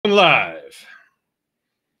live.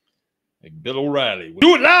 Like Bill O'Reilly.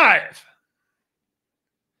 Do it live.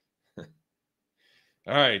 All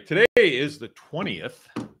right. Today is the 20th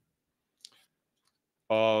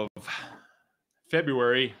of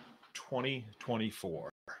February 2024.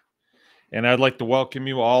 And I'd like to welcome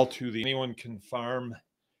you all to the Anyone Can Farm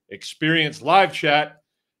Experience live chat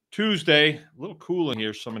Tuesday. A little cool in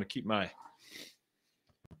here, so I'm going to keep my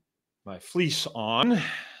fleece on.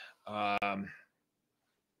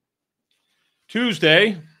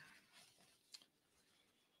 Tuesday.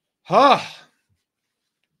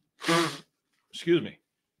 Excuse me.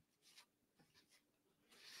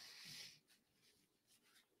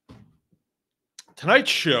 Tonight's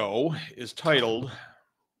show is titled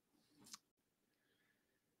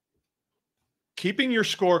Keeping Your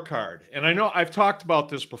Scorecard. And I know I've talked about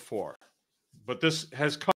this before, but this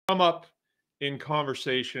has come up in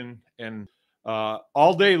conversation, and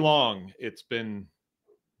all day long it's been,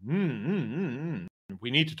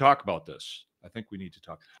 we need to talk about this. I think we need to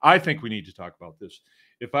talk about this.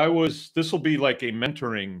 This will be like a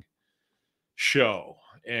mentoring show.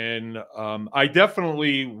 And I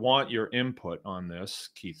definitely want your input on this,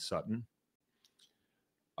 Keith Sutton.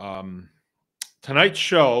 Tonight's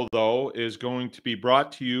show, though, is going to be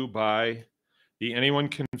brought to you by the Anyone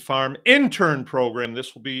Can Farm intern program.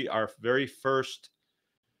 This will be our very first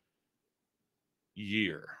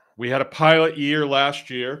year. We had a pilot year last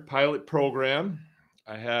year, pilot program.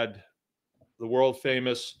 I had the world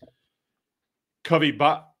famous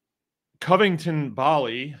Covington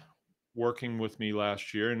Bali working with me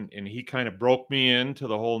last year, and he kind of broke me into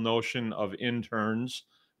the whole notion of interns.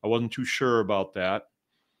 I wasn't too sure about that.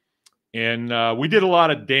 And we did a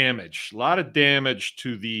lot of damage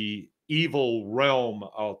to the evil realm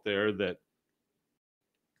out there that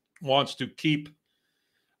wants to keep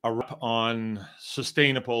a rep on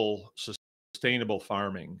sustainable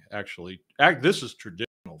farming. Actually, this is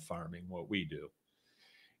traditional farming, what we do.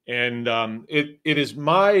 And it is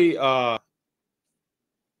my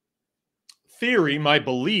theory, my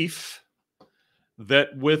belief, that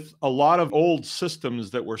with a lot of old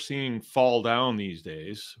systems that we're seeing fall down these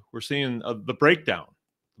days, we're seeing the breakdown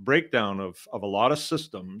of a lot of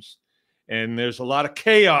systems, and there's a lot of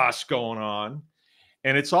chaos going on,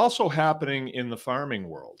 and it's also happening in the farming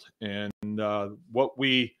world. And what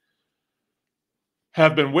we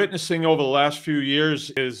have been witnessing over the last few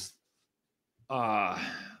years is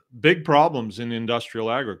big problems in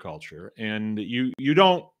industrial agriculture. And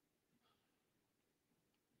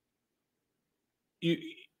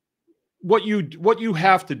what you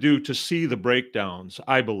have to do to see the breakdowns,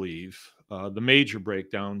 I believe, the major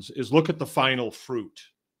breakdowns, is look at the final fruit.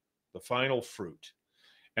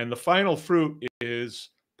 And the final fruit is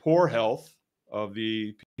poor health of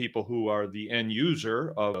the people who are the end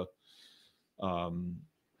user of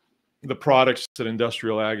the products that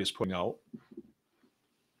industrial ag is putting out.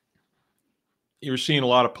 You're seeing a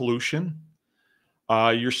lot of pollution.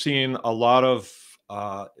 You're seeing a lot of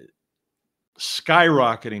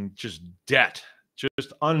skyrocketing debt,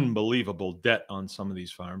 just unbelievable debt on some of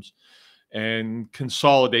these farms, and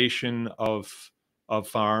consolidation of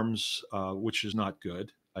farms, which is not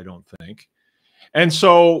good, I don't think. And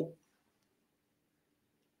so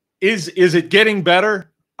is it getting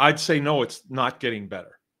better? I'd say no, it's not getting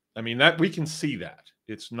better. I mean, that we can see that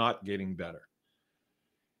it's not getting better.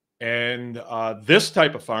 And this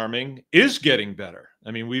type of farming is getting better.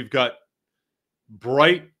 I mean, we've got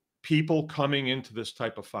bright people coming into this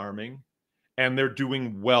type of farming, and they're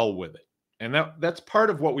doing well with it. And that's part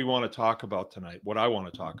of what we want to talk about tonight, what I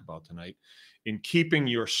want to talk about tonight, in keeping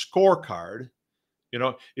your scorecard. You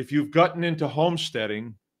know, if you've gotten into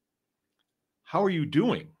homesteading, how are you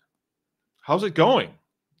doing? How's it going?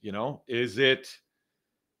 You know, is it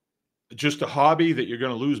just a hobby that you're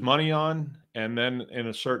going to lose money on and then in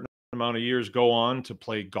a certain amount of years go on to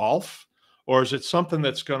play golf? Or is it something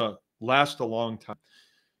that's going to last a long time?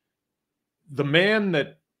 The man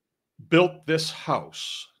that built this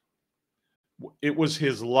house, it was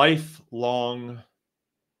his lifelong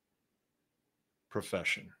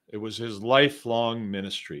profession. It was his lifelong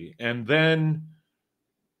ministry. And then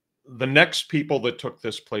the next people that took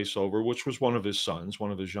this place over, which was one of his sons,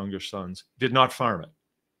 one of his younger sons, did not farm it.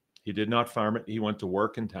 He did not farm it. He went to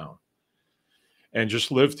work in town and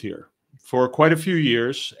just lived here for quite a few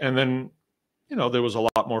years. And then, you know, there was a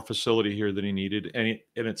lot more facility here than he needed, and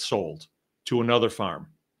it sold to another farm.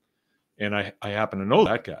 And I happen to know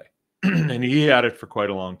that guy. And he had it for quite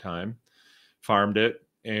a long time, farmed it,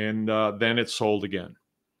 and then it sold again,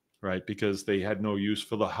 right? Because they had no use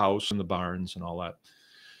for the house and the barns and all that.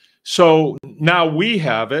 So now we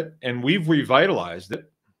have it, and we've revitalized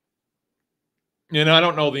it. And I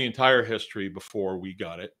don't know the entire history before we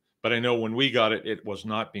got it, but I know when we got it, it was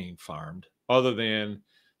not being farmed, other than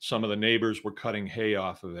some of the neighbors were cutting hay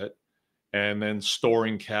off of it and then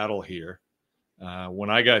storing cattle here. When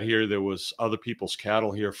I got here, there was other people's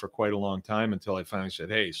cattle here for quite a long time until I finally said,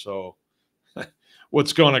 "Hey, so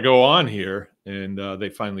what's going to go on here?" And they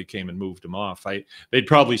finally came and moved them off. They'd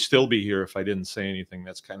probably still be here if I didn't say anything.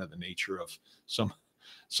 That's kind of the nature of some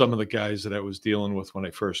of the guys that I was dealing with when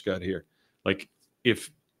I first got here. Like, if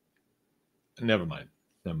never mind,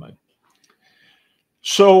 never mind.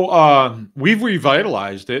 So we've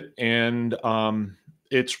revitalized it, and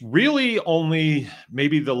it's really only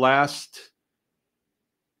maybe the last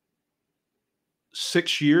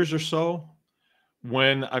 6 years or so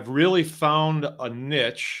when I've really found a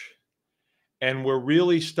niche, and we're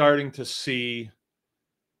really starting to see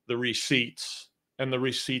the receipts, and the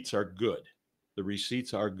receipts are good. The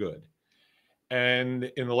receipts are good. And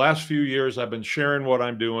in the last few years, I've been sharing what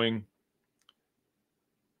I'm doing.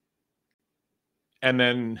 And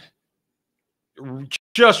then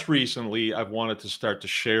just recently, I've wanted to start to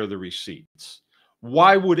share the receipts.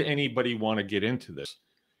 Why would anybody want to get into this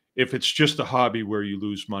if it's just a hobby where you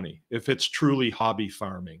lose money? If it's truly hobby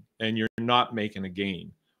farming and you're not making a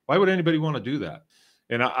gain, why would anybody want to do that?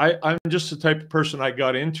 And I'm just the type of person, I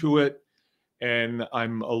got into it, and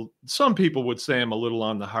some people would say I'm a little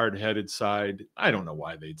on the hard-headed side. I don't know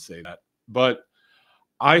why they'd say that, but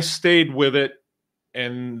I stayed with it,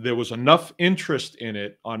 and there was enough interest in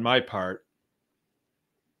it on my part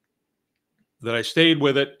that I stayed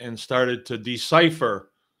with it and started to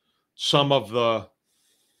decipher some of the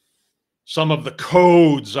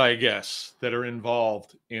codes, I guess, that are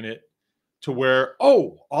involved in it, to where,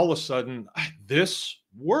 oh, all of a sudden, this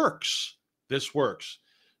works. This works.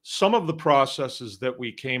 Some of the processes that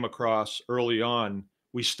we came across early on,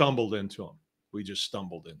 we stumbled into them. We just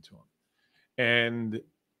stumbled into them. And,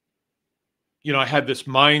 I had this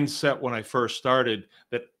mindset when I first started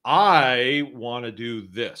that I want to do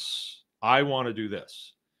this. I want to do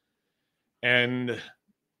this. And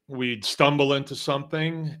we'd stumble into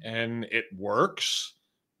something and it works,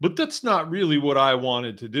 but that's not really what I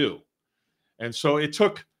wanted to do. And so it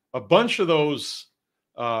took a bunch of those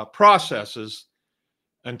processes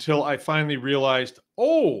until I finally realized,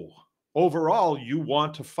 oh, overall, you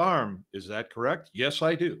want to farm. Is that correct? Yes,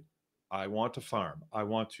 I do. I want to farm. I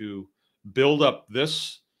want to build up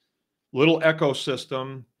this little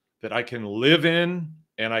ecosystem that I can live in,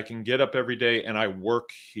 and I can get up every day and I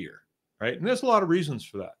work here. Right. And there's a lot of reasons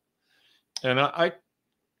for that. And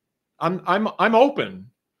I'm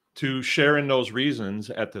open to sharing those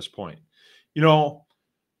reasons at this point. The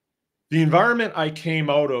environment I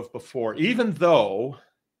came out of before, even though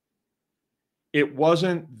it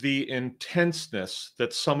wasn't the intenseness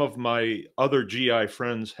that some of my other GI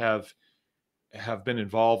friends have been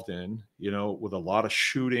involved in, with a lot of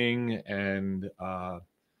shooting and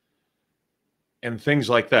things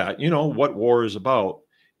like that, what war is about.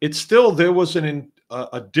 It's still, there was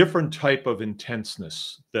a different type of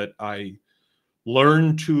intenseness that I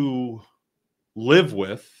learned to live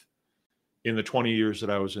with in the 20 years that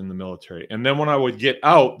I was in the military. And then when I would get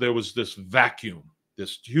out, there was this vacuum,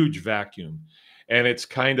 this huge vacuum. And it's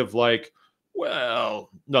kind of like, well,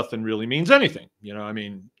 nothing really means anything. I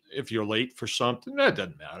mean, if you're late for something, that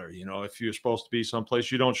doesn't matter. If you're supposed to be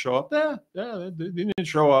someplace, you don't show up, you didn't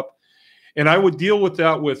show up. And I would deal with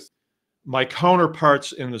that with my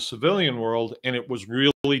counterparts in the civilian world, and it was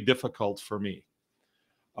really difficult for me.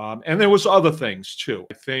 And there was other things too.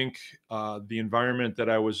 I think the environment that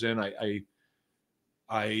I was in,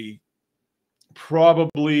 I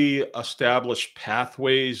probably established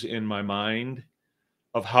pathways in my mind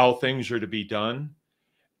of how things are to be done.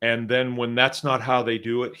 And then when that's not how they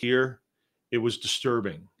do it here, it was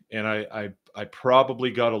disturbing. And I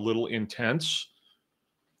probably got a little intense.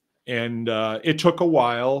 And it took a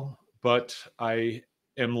while, but I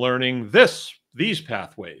am learning these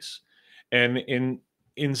pathways. And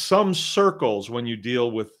in some circles, when you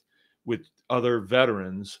deal with other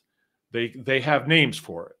veterans, they have names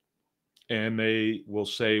for it. And they will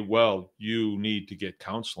say, well, you need to get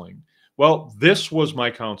counseling. Well, this was my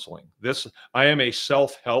counseling. I am a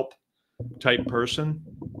self-help type person.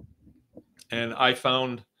 And I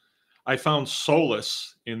found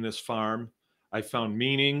solace in this farm. I found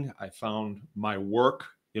meaning. I found my work.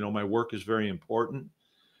 My work is very important.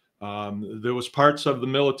 There was parts of the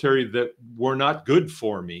military that were not good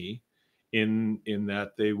for me in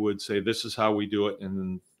that they would say, this is how we do it.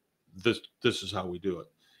 And this is how we do it.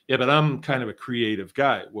 Yeah, but I'm kind of a creative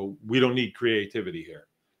guy. Well, we don't need creativity here.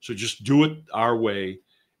 So just do it our way.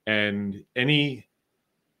 And any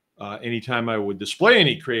anytime I would display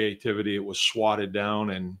any creativity, it was swatted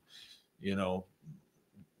down, and you know,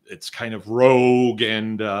 it's kind of rogue,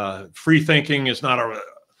 and free thinking is not a,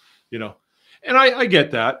 you know, and I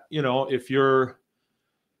get that. You know, if you're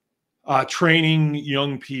training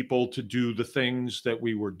young people to do the things that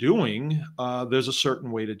we were doing, there's a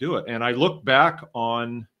certain way to do it. And I look back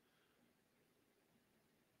on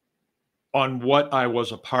what I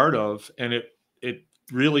was a part of, and it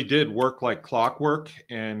really did work like clockwork.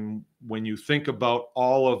 And when you think about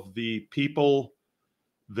all of the people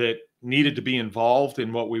that needed to be involved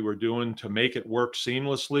in what we were doing to make it work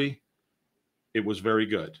seamlessly, it was very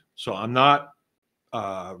good. So I'm not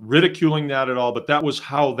ridiculing that at all, but that was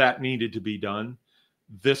how that needed to be done.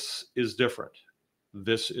 This is different.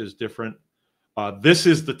 This is different. This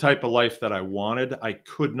is the type of life that I wanted. I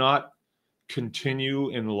could not continue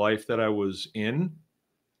in the life that I was in.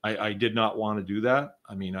 I did not want to do that.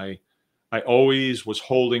 I mean, I always was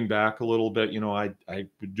holding back a little bit. You know, I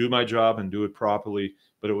would do my job and do it properly,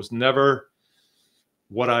 but it was never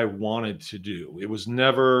what I wanted to do. It was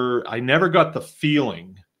never, I never got the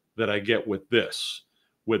feeling that I get with this.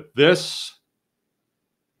 With this,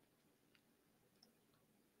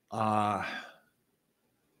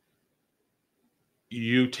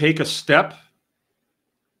 you take a step,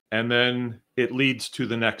 and then it leads to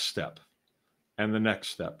the next step and the next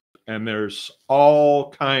step. And there's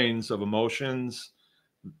all kinds of emotions.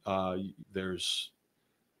 There's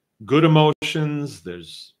good emotions.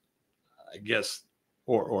 There's, I guess,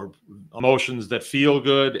 or emotions that feel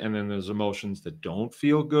good, and then there's emotions that don't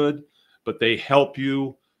feel good, but they help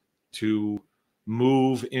you to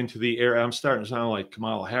move into the air. I'm starting to sound like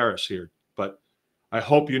Kamala Harris here, but I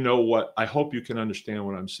hope you know what, I hope you can understand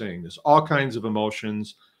what I'm saying. There's all kinds of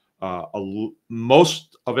emotions.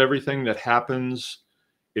 Most of everything that happens,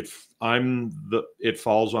 it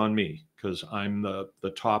falls on me, because I'm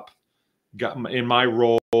the top guy in my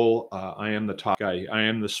role. I am the top guy. I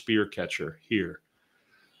am the spear catcher here.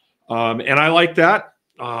 And I like that.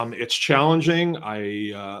 It's challenging.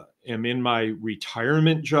 I am in my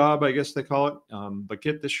retirement job, I guess they call it. But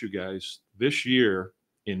get this, you guys, this year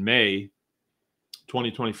in May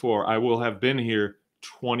 2024, I will have been here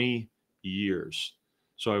 20 years.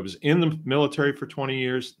 So I was in the military for 20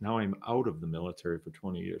 years. Now I'm out of the military for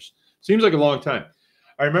 20 years. Seems like a long time.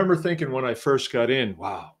 I remember thinking when I first got in,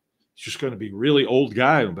 wow, it's just going to be a really old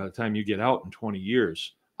guy by the time you get out in 20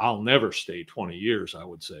 years. I'll never stay 20 years, I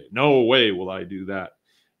would say. No way will I do that.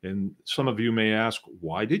 And some of you may ask,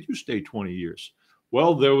 why did you stay 20 years?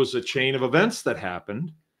 Well, there was a chain of events that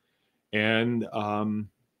happened, and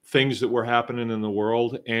things that were happening in the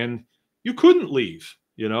world, and you couldn't leave.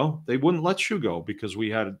 You know, they wouldn't let you go because we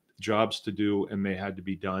had jobs to do and they had to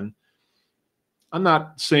be done. I'm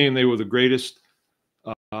not saying they were the greatest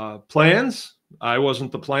plans. I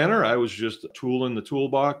wasn't the planner. I was just a tool in the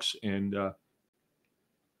toolbox. And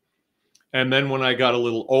then when I got a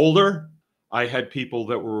little older, I had people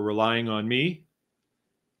that were relying on me,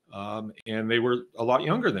 and they were a lot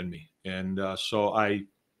younger than me. And so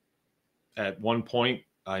at one point,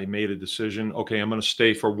 I made a decision, okay, I'm going to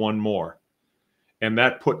stay for one more. And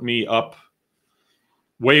that put me up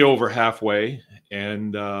way over halfway.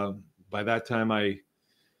 And by that time, I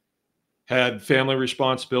had family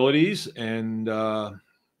responsibilities and,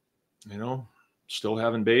 you know, still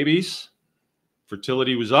having babies.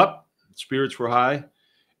 Fertility was up, spirits were high.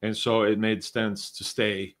 And so it made sense to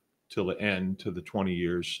stay till the end, to the 20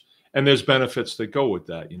 years. And there's benefits that go with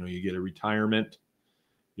that. You know, you get a retirement,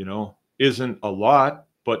 you know, isn't a lot,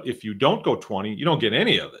 but if you don't go 20, you don't get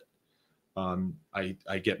any of it.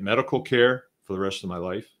 I get medical care for the rest of my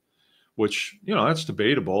life, which, you know, that's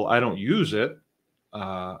debatable. I don't use it.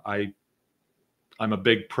 I'm a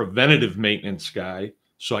big preventative maintenance guy,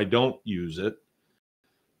 so I don't use it.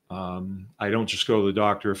 I don't just go to the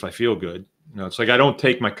doctor if I feel good. You know, it's like I don't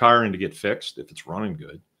take my car in to get fixed if it's running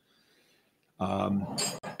good.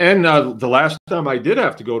 And the last time I did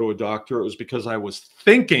have to go to a doctor, it was because I was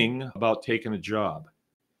thinking about taking a job.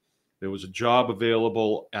 There was a job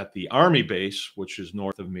available at the Army base, which is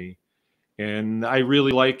north of me. And I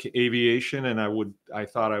really like aviation, and I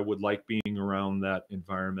thought I would like being around that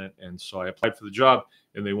environment. And so I applied for the job,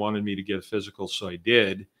 and they wanted me to get a physical, so I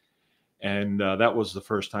did. And that was the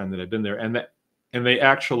first time that I'd been there. And they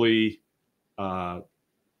actually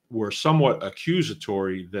were somewhat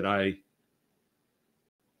accusatory that I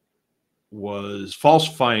was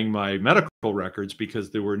falsifying my medical records because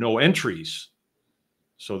there were no entries.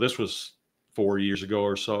 So this was 4 years ago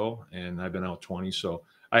or so, and I've been out 20. So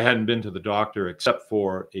I hadn't been to the doctor except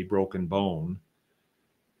for a broken bone.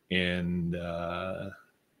 And yeah,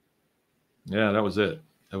 that was it.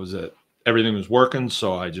 That was it. everything was working,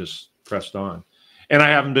 so I just pressed on, and I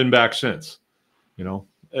haven't been back since. You know,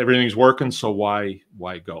 everything's working, so why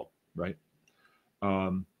go, right?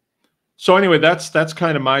 Um, so anyway, that's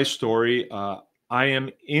kind of my story. I am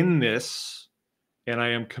in this, and I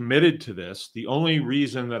am committed to this. The only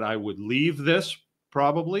reason that I would leave this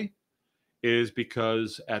probably is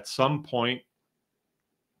because at some point,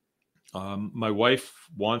 my wife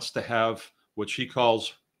wants to have what she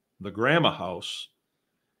calls the grandma house,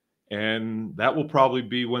 and that will probably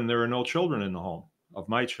be when there are no children in the home of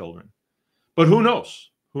my children. But who knows?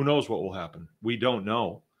 Who knows what will happen? We don't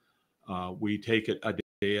know. We take it a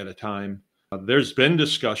day at a time. There's been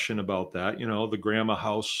discussion about that, you know, the grandma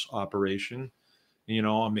house operation, you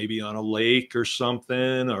know, maybe on a lake or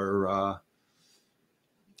something, or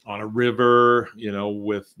on a river, you know,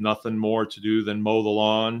 with nothing more to do than mow the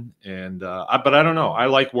lawn. And but I don't know. I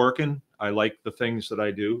like working. I like the things that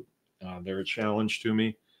I do. They're a challenge to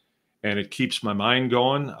me, and it keeps my mind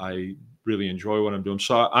going. I really enjoy what I'm doing.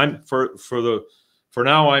 So I'm for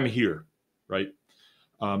now I'm here, right?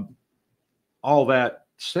 Um, all that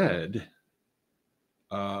said,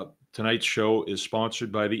 tonight's show is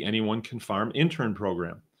sponsored by the Anyone Can Farm intern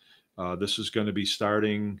program. This is going to be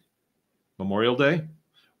starting Memorial Day.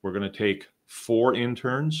 We're going to take 4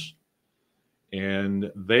 interns,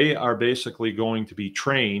 and they are basically going to be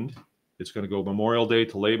trained. It's going to go Memorial Day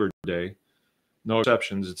to Labor Day, no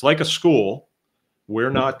exceptions. It's like a school.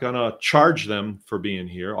 We're not going to charge them for being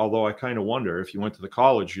here, although I kind of wonder if you went to the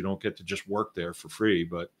college, you don't get to just work there for free.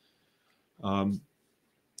 But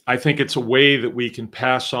I think it's a way that we can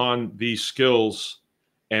pass on these skills,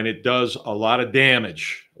 and it does a lot of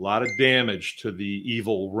damage to the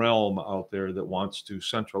evil realm out there that wants to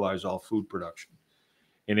centralize all food production.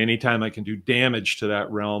 And anytime I can do damage to that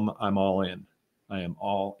realm, I'm all in. I am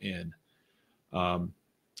all in.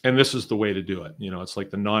 And this is the way to do it. You know, it's like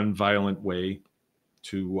the nonviolent way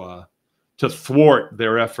to thwart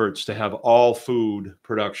their efforts to have all food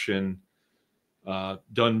production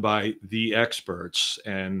done by the experts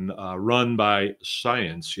and run by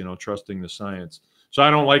science, you know, trusting the science. So I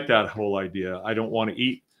don't like that whole idea. I don't want to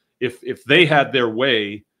eat. If they had their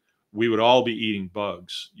way, we would all be eating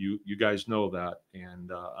bugs. You guys know that.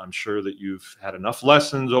 And I'm sure that you've had enough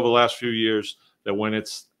lessons over the last few years that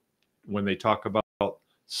when they talk about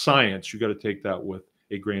science, you got to take that with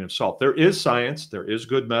a grain of salt. There is science, there is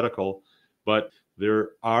good medical, but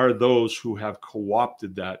there are those who have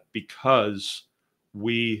co-opted that because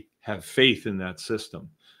we have faith in that system.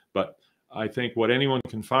 But I think what Anyone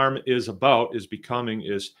Can Farm is about is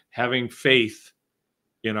having faith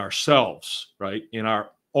in ourselves, right? In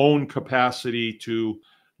our own capacity to,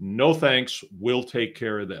 no thanks, we'll take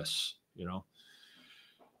care of this, you know?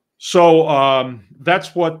 So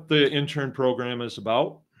that's what the intern program is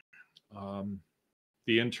about.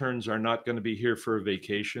 The interns are not going to be here for a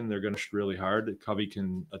vacation. They're going to push really hard. Covey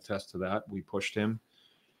can attest to that. We pushed him,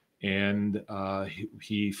 and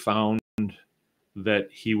he found that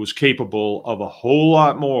he was capable of a whole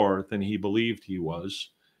lot more than he believed he was.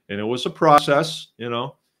 And it was a process, you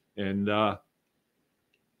know, and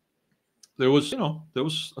there was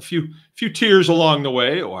a few tears along the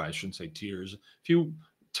way, or I shouldn't say tears, a few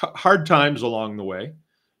hard times along the way,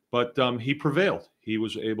 but he prevailed. He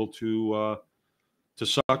was able to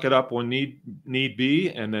suck it up when need be,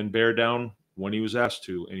 and then bear down when he was asked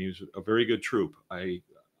to. And he was a very good troop.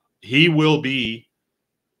 He will be,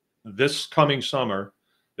 this coming summer,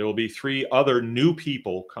 there will be 3 other new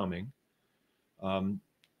people coming,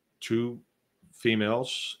 2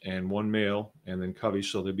 females and 1 male, and then Covey.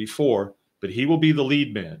 So there'll be 4, but he will be the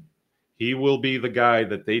lead man. He will be the guy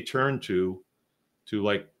that they turn to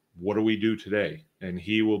like, what do we do today? And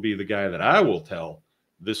he will be the guy that I will tell,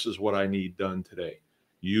 this is what I need done today.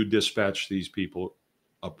 You dispatch these people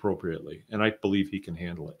appropriately. And I believe he can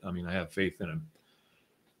handle it. I mean, I have faith in him.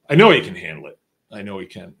 I know he can handle it. I know he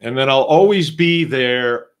can. And then I'll always be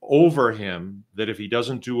there over him, that if he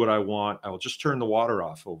doesn't do what I want, I will just turn the water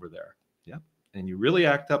off over there. Yeah. And you really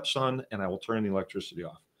act up, son, and I will turn the electricity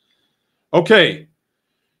off. Okay.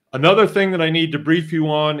 Another thing that I need to brief you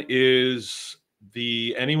on is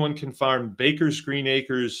the Anyone Can Farm Baker's Green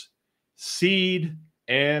Acres Seed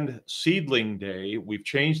and Seedling Day. We've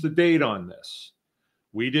changed the date on this.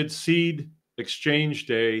 We did Seed Exchange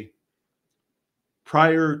Day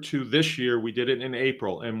prior to this year. We did it in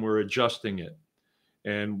April, and we're adjusting it.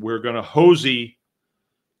 And we're going to hosey,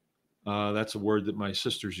 that's a word that my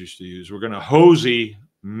sisters used to use. We're going to hosey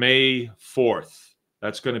May 4th.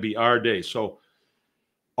 That's going to be our day. So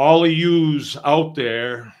all of yous out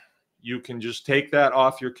there, you can just take that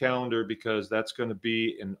off your calendar, because that's going to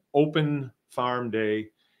be an open farm day,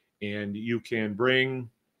 and you can bring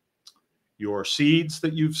your seeds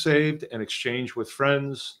that you've saved and exchange with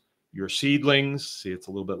friends, your seedlings. See, it's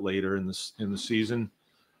a little bit later in the season.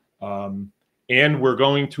 And we're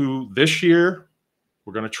going to, this year,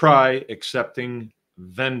 we're going to try accepting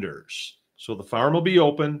vendors. So the farm will be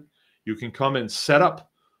open. You can come and set up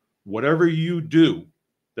whatever you do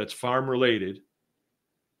that's farm related,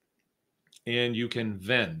 and you can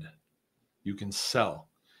vend, you can sell.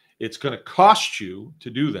 It's going to cost you to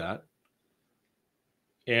do that.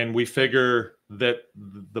 And we figure that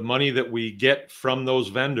the money that we get from those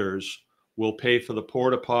vendors will pay for the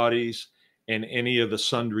porta potties and any of the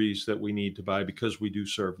sundries that we need to buy, because we do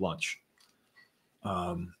serve lunch.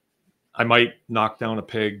 I might knock down a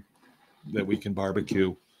pig that we can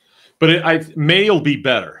barbecue, but May will be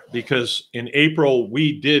better, because in April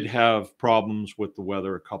we did have problems with the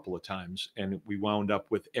weather a couple of times, and we wound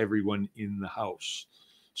up with everyone in the house.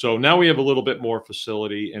 So now we have a little bit more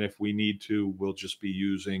facility, and if we need to, we'll just be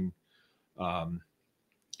using,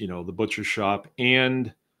 the butcher shop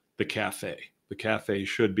and the cafe. The cafe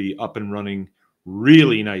should be up and running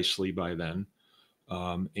really nicely by then,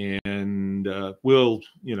 and we'll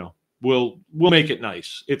make it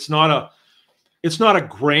nice. It's not a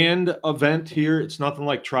grand event here. It's nothing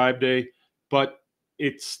like Tribe Day, but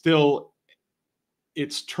it's turned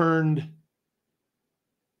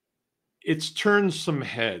some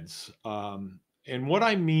heads. And what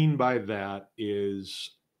I mean by that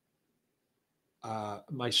is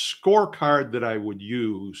my scorecard that I would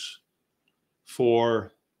use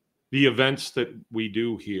for the events that we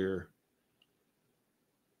do here.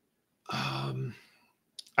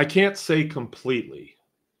 I can't say completely.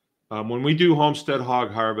 When we do Homestead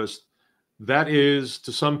Hog Harvest, that is,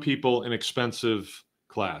 to some people, an expensive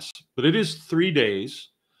class, but it is 3 days.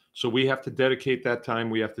 So we have to dedicate that time.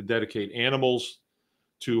 We have to dedicate animals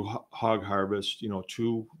to hog harvest,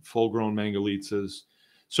 2 full-grown Mangalitsa's.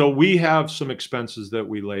 So we have some expenses that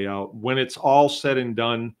we lay out. When it's all said and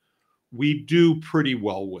done, we do pretty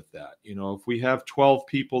well with that. If we have 12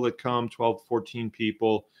 people that come, 12, 14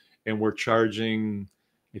 people, and we're charging,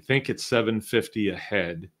 I think it's $750 a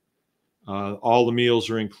head. All the meals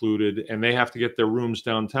are included, and they have to get their rooms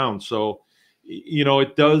downtown. So,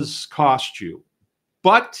 it does cost you.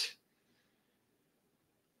 But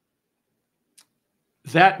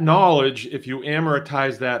that knowledge, if you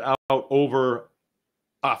amortize that out over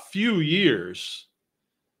a few years,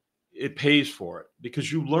 it pays for it,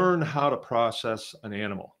 because you learn how to process an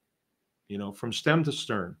animal, from stem to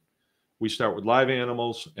stern. We start with live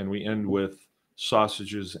animals and we end with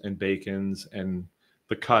sausages and bacons and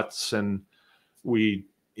the cuts, and we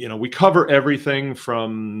cover everything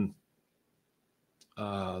from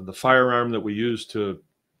the firearm that we use to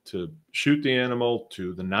shoot the animal,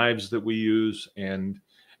 to the knives that we use, and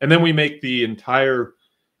then we make the entire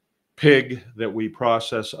pig that we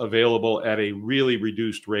process available at a really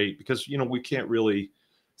reduced rate, because we can't really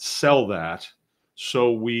sell that.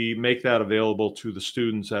 So we make that available to the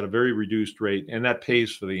students at a very reduced rate, and that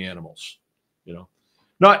pays for the animals.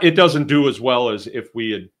 It doesn't do as well as if we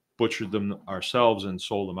had butchered them ourselves and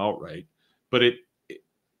sold them outright, but it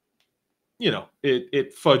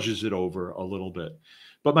fudges it over a little bit.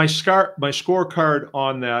 But my scorecard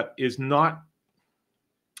on that is not,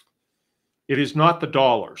 it is not the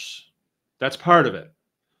dollars. That's part of it.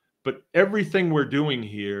 But everything we're doing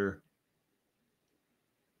here,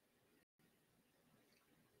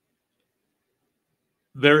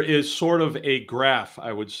 there is sort of a graph,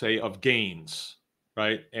 I would say, of gains,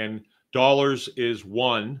 right? And dollars is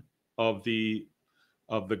one of the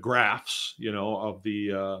graphs, of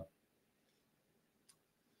the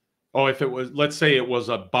if it was, let's say it was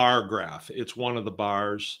a bar graph, it's one of the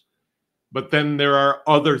bars. But then there are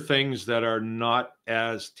other things that are not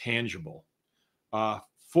as tangible.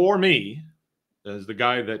 For me, as the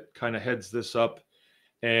guy that kind of heads this up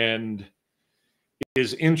and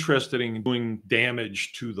is interested in doing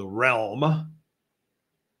damage to the realm,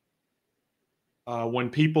 when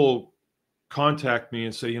people contact me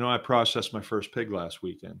and say, I processed my first pig last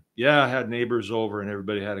weekend. Yeah, I had neighbors over and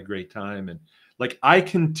everybody had a great time. And I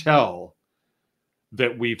can tell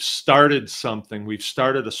that we've started something. We've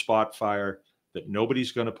started a spot fire that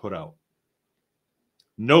nobody's going to put out.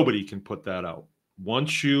 Nobody can put that out.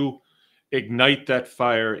 Once you ignite that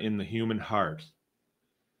fire in the human heart,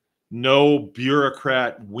 no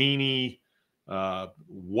bureaucrat, weenie,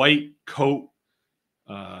 white coat,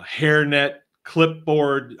 hairnet,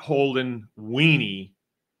 clipboard holding weenie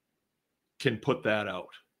can put that out.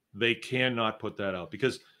 They cannot put that out,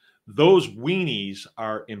 because those weenies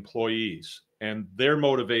are employees and their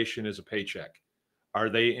motivation is a paycheck. Are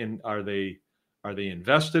they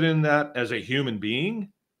invested in that as a human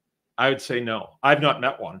being? I would say no. I've not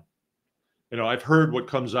met one. You know, I've heard what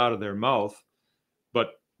comes out of their mouth,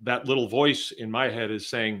 but that little voice in my head is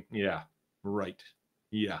saying, yeah, right.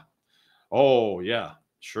 Yeah. Oh, yeah,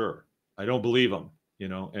 sure. I don't believe them, you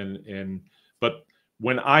know, but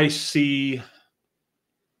when I see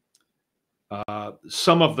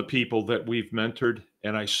some of the people that we've mentored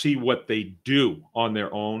and I see what they do on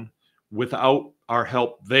their own without our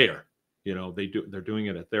help there, you know, they're doing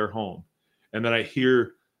it at their home. And then I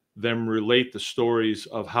hear them relate the stories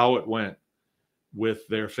of how it went with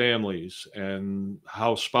their families and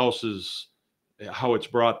how spouses, how it's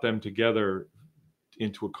brought them together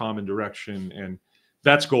into a common direction. And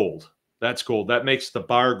that's gold. That's gold. That makes the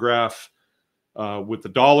bar graph with the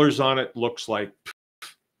dollars on it looks like,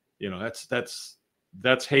 you know,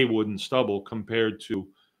 that's haywood and stubble compared to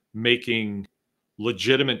making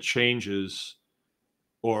legitimate changes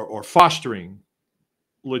or fostering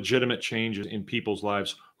legitimate changes in people's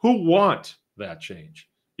lives who want that change.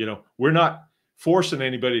 You know, we're not forcing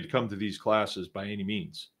anybody to come to these classes by any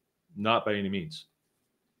means, not by any means.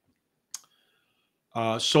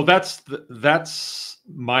 So that's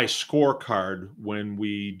my scorecard when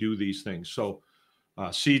we do these things. So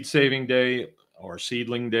seed saving day or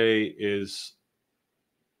seedling day is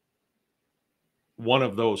one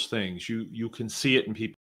of those things. You can see it in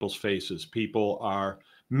people's faces. People are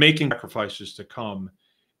making sacrifices to come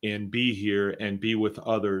and be here and be with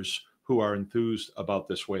others who are enthused about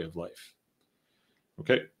this way of life.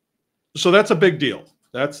 Okay, so that's a big deal.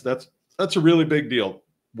 That's a really big deal.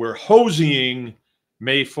 We're hoseying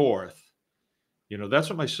May 4th. You know, that's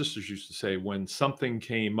what my sisters used to say when something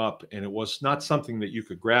came up and it was not something that you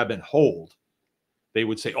could grab and hold. They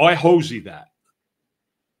would say, "Oh, I hosey that."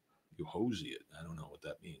 You hosey it. I don't know what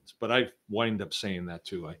that means, but I wind up saying that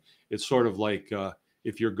too. It's sort of like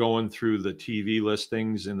if you're going through the TV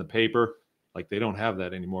listings in the paper, like they don't have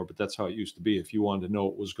that anymore, but that's how it used to be. If you wanted to know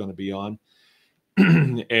what was going to be on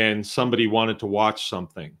and somebody wanted to watch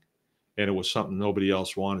something and it was something nobody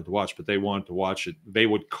else wanted to watch, but they wanted to watch it, they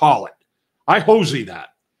would call it, "I hosey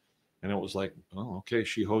that." And it was like, oh, okay,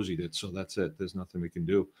 she hoseyed it. So that's it. There's nothing we can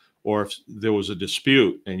do. Or if there was a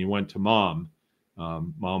dispute and you went to mom,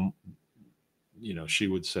 mom, you know, she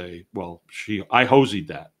would say, well, I hoseyed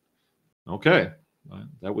that. Okay.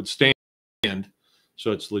 That would stand.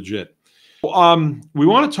 So it's legit. We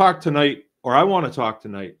want to talk tonight, or I want to talk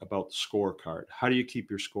tonight about the scorecard. How do you keep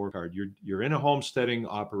your scorecard? You're in a homesteading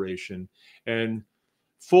operation, and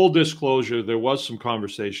full disclosure, there was some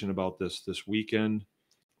conversation about this weekend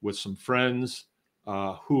with some friends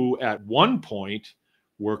who at one point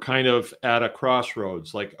were kind of at a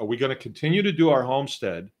crossroads. Like, are we going to continue to do our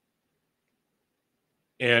homestead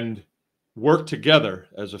and work together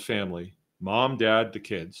as a family, mom, dad, the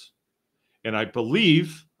kids? And I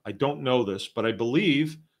believe, I don't know this, but I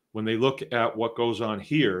believe when they look at what goes on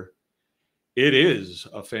here, it is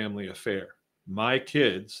a family affair. My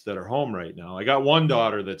kids that are home right now, I got one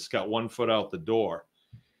daughter that's got one foot out the door.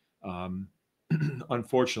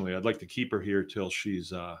 Unfortunately, I'd like to keep her here till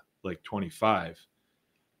she's like 25,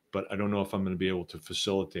 but I don't know if I'm going to be able to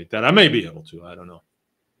facilitate that. I may be able to, I don't know.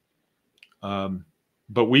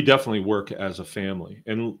 But we definitely work as a family.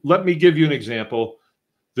 And let me give you an example.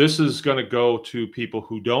 This is going to go to people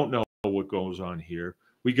who don't know what goes on here.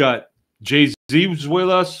 We got Jay-Z's with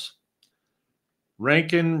us.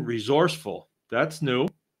 Rankin Resourceful. That's new.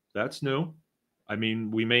 That's new. I mean,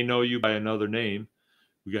 we may know you by another name.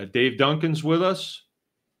 We got Dave Duncan's with us.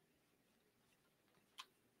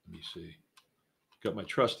 Let me see. Got my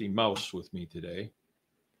trusty mouse with me today.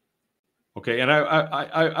 Okay, and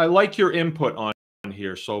I like your input on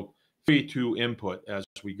here, so free to input as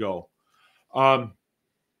we go.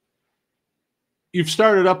 You've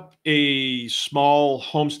started up a small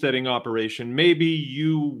homesteading operation. Maybe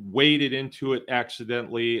you waded into it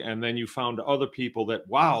accidentally, and then you found other people that,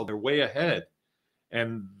 wow, they're way ahead.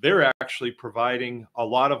 And they're actually providing a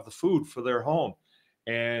lot of the food for their home.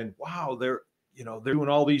 And wow, they're doing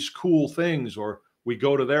all these cool things. Or we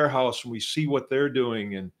go to their house and we see what they're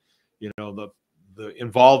doing, and the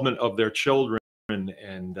involvement of their children,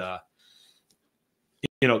 and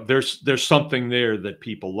there's something there that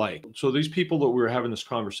people like. So these people that we were having this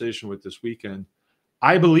conversation with this weekend,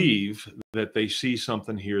 I believe that they see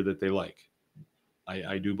something here that they like.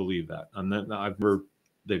 I do believe that.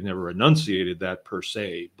 They've never enunciated that per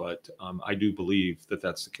se, but I do believe that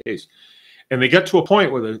that's the case. And they get to a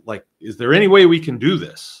point where they're like, is there any way we can do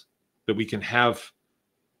this, that we can have,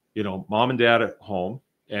 mom and dad at home,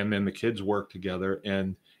 and then the kids work together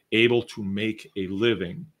and able to make a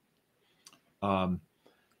living?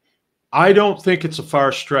 I don't think it's a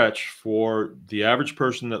far stretch for the average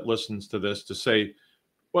person that listens to this to say,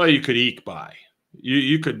 well, you could eke by.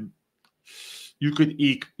 You could You could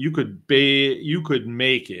eat, you could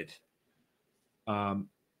make it.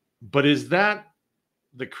 But is that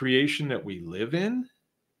the creation that we live in?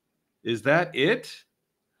 Is that it?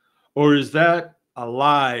 Or is that a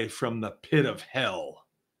lie from the pit of hell,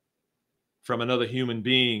 from another human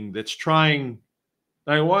being that's trying?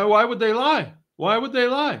 Like, why would they lie? Why would they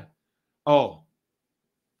lie? Oh,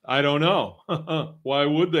 I don't know. Why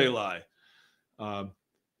would they lie?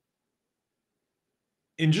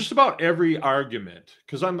 In just about every argument,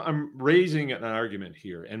 because I'm raising an argument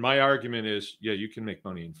here, and my argument is, yeah, you can make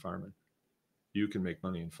money in farming. You can make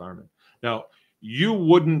money in farming. Now, you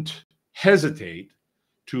wouldn't hesitate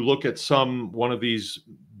to look at one of these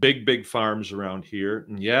big farms around here,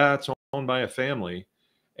 and yeah, it's owned by a family,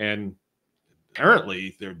 and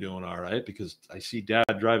apparently they're doing all right because I see Dad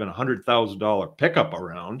driving $100,000 pickup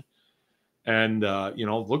around, and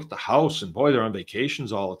look at the house, and boy, they're on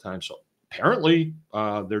vacations all the time. So apparently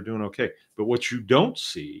they're doing okay. But what you don't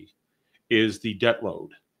see is the debt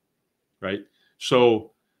load, right?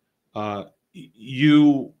 So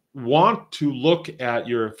you want to look at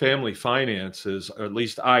your family finances, or at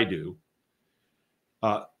least I do,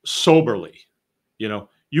 soberly.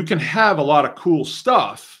 You can have a lot of cool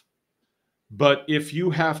stuff, but if you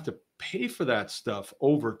have to pay for that stuff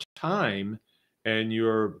over time and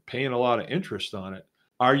you're paying a lot of interest on it,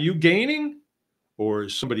 are you gaining or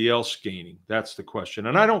is somebody else gaining? That's the question.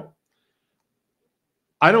 And I don't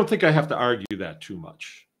think I have to argue that too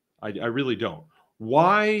much. I really don't.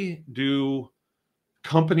 Why do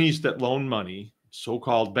companies that loan money,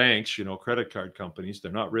 so-called banks, credit card companies,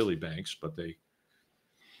 they're not really banks, but they've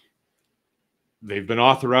been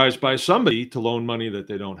authorized by somebody to loan money that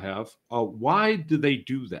they don't have. Why do they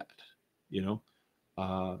do that?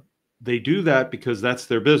 They do that because that's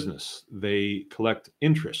their business. They collect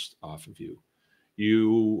interest off of you.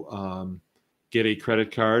 You get a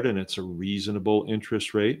credit card and it's a reasonable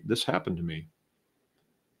interest rate. This happened to me.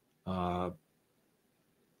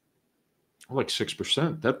 Like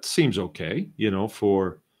 6%. That seems okay,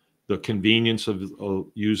 for the convenience of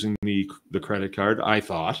using the credit card, I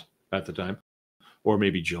thought at the time, or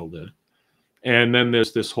maybe Jill did. And then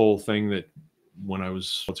there's this whole thing that when I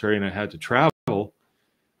was military and I had to travel,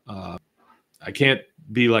 I can't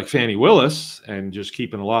be like Fannie Willis and just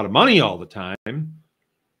keeping a lot of money all the time.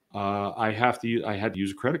 I had to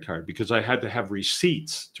use a credit card because I had to have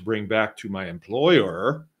receipts to bring back to my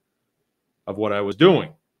employer of what I was doing,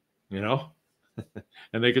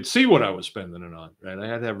 and they could see what I was spending it on, right? I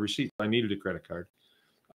had to have receipts. I needed a credit card.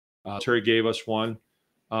 Terry gave us one,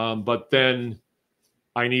 but then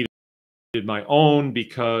I needed my own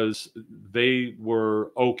because they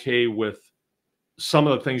were okay with some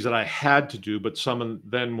of the things that I had to do, but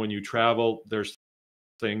then when you travel, there's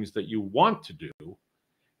things that you want to do,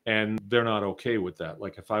 and they're not okay with that.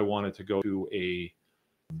 Like if I wanted to go to a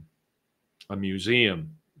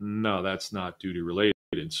museum, no, that's not duty related,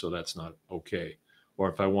 so that's not okay. Or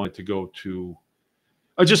if I wanted to go to,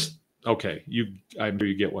 okay, I'm sure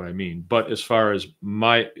you get what I mean. But as far as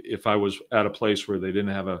if I was at a place where they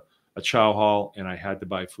didn't have a chow hall and I had to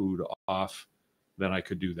buy food off, then I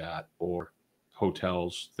could do that, or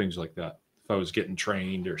hotels, things like that, if I was getting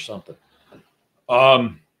trained or something.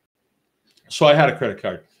 So I had a credit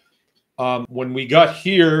card. When we got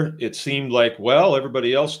here, it seemed like, well,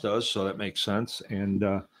 everybody else does, so that makes sense. And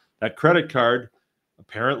that credit card,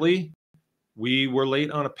 apparently, we were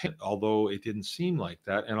late on a payment, although it didn't seem like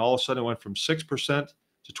that. And all of a sudden, it went from 6%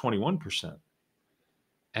 to 21%.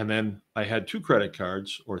 And then I had 2 credit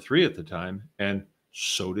cards, or 3 at the time, and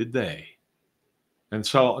so did they. And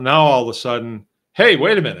so now all of a sudden, hey,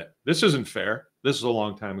 wait a minute, this isn't fair. This is a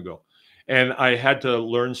long time ago. And I had to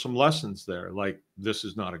learn some lessons there. Like, this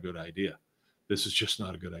is not a good idea. This is just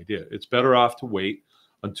not a good idea. It's better off to wait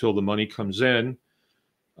until the money comes in.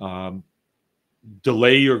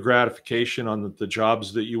 Delay your gratification on the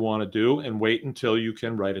jobs that you want to do, and wait until you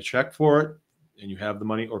can write a check for it and you have the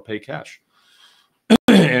money, or pay cash.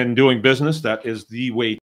 And doing business, that is the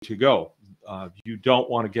way to go. You don't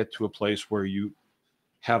want to get to a place where you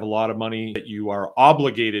have a lot of money that you are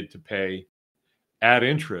obligated to pay at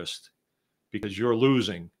interest because you're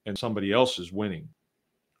losing and somebody else is winning,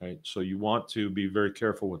 right? So you want to be very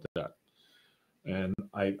careful with that. And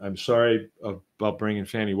I'm sorry about bringing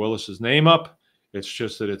Fannie Willis's name up. It's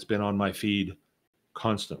just that it's been on my feed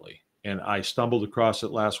constantly. And I stumbled across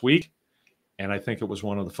it last week, and I think it was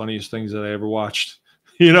one of the funniest things that I ever watched.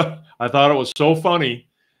 I thought it was so funny.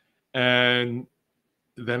 And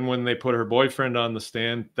then when they put her boyfriend on the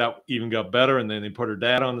stand, that even got better. And then they put her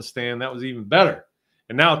dad on the stand. That was even better.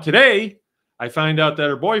 And now today, I find out that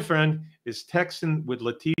her boyfriend is texting with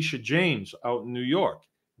Letitia James out in New York.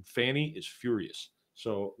 Fanny is furious.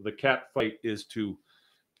 So the cat fight is to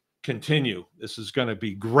continue. This is going to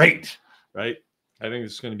be great, right? I think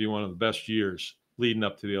it's going to be one of the best years leading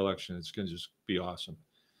up to the election. It's going to just be awesome.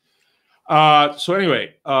 So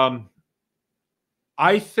anyway,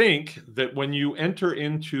 I think that when you enter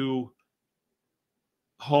into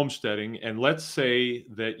homesteading, and let's say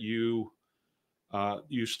that you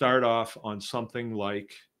start off on something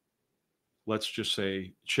like, let's just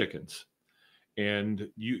say, chickens, and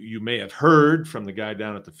you may have heard from the guy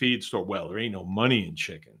down at the feed store, well, there ain't no money in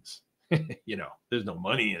chickens. You know, there's no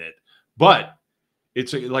money in it, but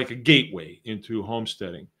it's like a gateway into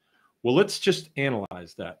homesteading. Well, let's just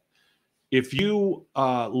analyze that. If you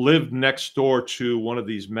lived next door to one of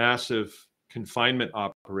these massive confinement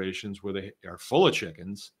operations where they are full of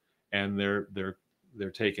chickens, and they're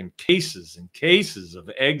taking cases and cases of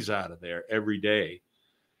eggs out of there every day,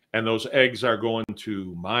 and those eggs are going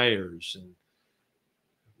to Myers and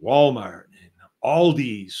Walmart and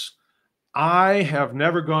Aldi's, I have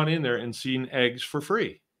never gone in there and seen eggs for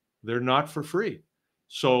free. They're not for free.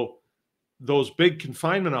 So those big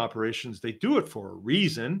confinement operations, they do it for a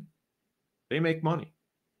reason. They make money.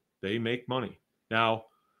 They make money. Now,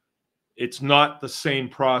 it's not the same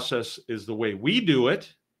process as the way we do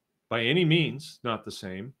it, by any means, not the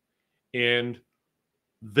same. And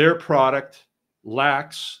their product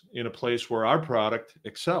lacks in a place where our product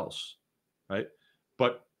excels, right?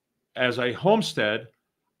 But as a homestead,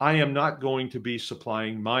 I am not going to be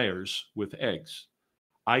supplying Myers with eggs.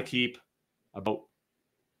 I keep about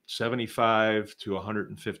 75 to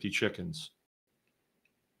 150 chickens.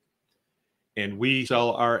 And we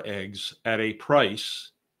sell our eggs at a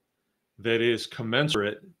price that is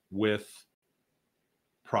commensurate with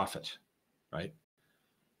profit, right?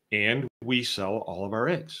 And we sell all of our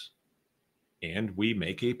eggs. And we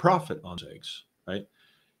make a profit on those eggs, right?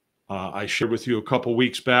 I shared with you a couple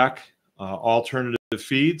weeks back, alternative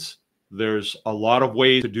feeds. There's a lot of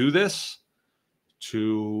ways to do this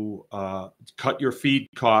to cut your feed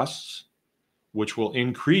costs, which will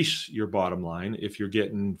increase your bottom line if you're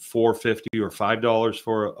getting $4.50 or $5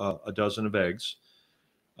 for a dozen of eggs.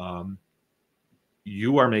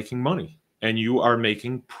 You are making money, and you are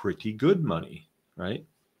making pretty good money, right?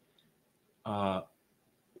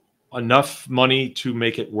 Enough money to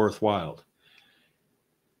make it worthwhile.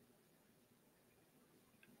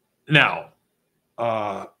 Now,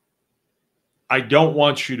 I don't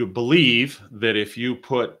want you to believe that if you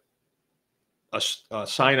put a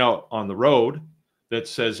sign out on the road that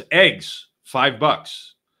says eggs,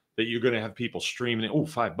 $5, that you're going to have people streaming, oh,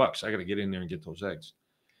 $5, I got to get in there and get those eggs.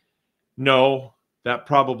 No, that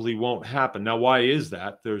probably won't happen. Now, why is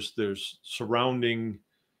that? There's surrounding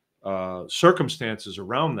circumstances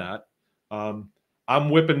around that. I'm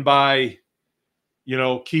whipping by,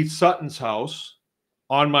 Keith Sutton's house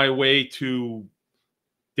on my way to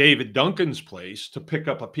David Duncan's place to pick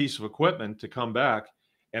up a piece of equipment to come back,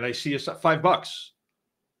 and I see $5.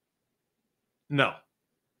 No,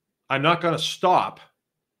 I'm not going to stop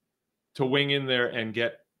to wing in there and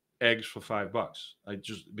get eggs for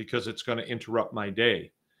 $5. Because it's going to interrupt my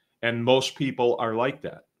day. And most people are like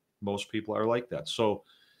that. So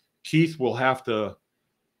Keith will have to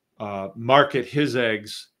market his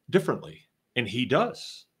eggs differently. And he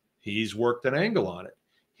does. He's worked an angle on it.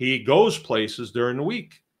 He goes places during the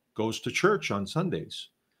week, goes to church on Sundays.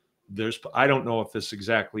 I don't know if this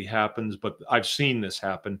exactly happens, but I've seen this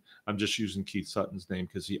happen. I'm just using Keith Sutton's name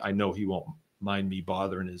because I know he won't mind me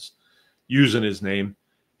using his name.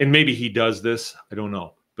 And maybe he does this, I don't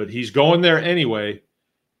know. But he's going there anyway,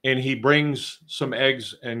 and he brings some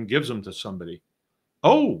eggs and gives them to somebody.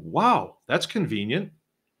 Oh, wow, that's convenient.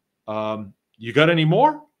 You got any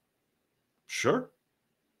more? Sure.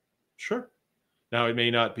 Now, it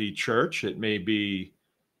may not be church. It may be,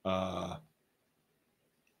 I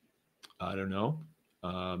don't know.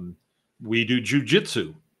 We do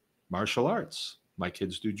jujitsu, martial arts. My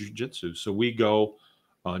kids do jujitsu. So we go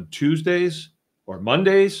on Tuesdays or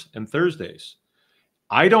Mondays and Thursdays.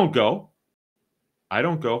 I don't go.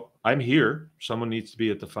 I'm here. Someone needs to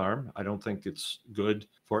be at the farm. I don't think it's good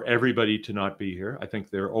for everybody to not be here. I think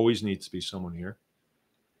there always needs to be someone here.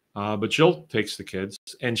 But Jill takes the kids,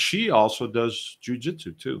 and she also does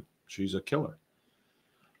jujitsu too. She's a killer.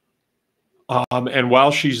 And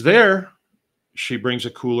while she's there, she brings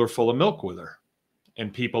a cooler full of milk with her.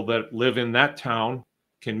 And people that live in that town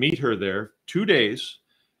can meet her there 2 days,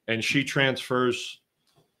 and she transfers,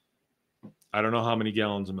 I don't know how many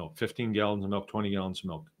gallons of milk, 15 gallons of milk, 20 gallons of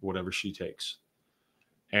milk, whatever she takes.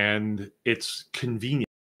 And it's convenient.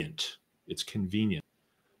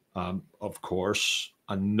 Of course,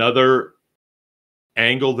 another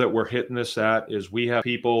angle that we're hitting this at is we have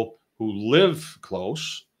people who live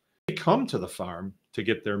close. They come to the farm to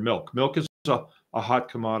get their milk. Milk is a hot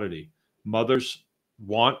commodity. Mothers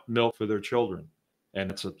want milk for their children,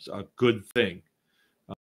 and it's a good thing.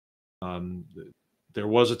 Um, there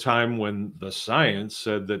was a time when the science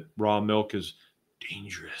said that raw milk is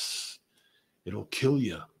dangerous. It'll kill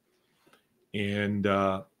you. And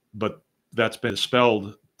but that's been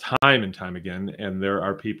dispelled time and time again. And there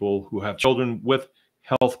are people who have children with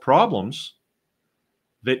health problems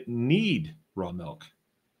that need raw milk.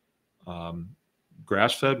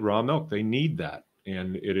 Grass-fed raw milk, they need that.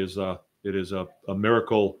 And it is a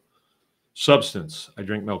miracle substance. I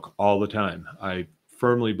drink milk all the time. I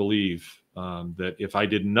firmly believe that if I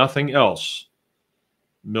did nothing else,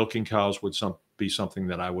 milking cows would be something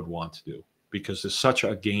that I would want to do, because there's such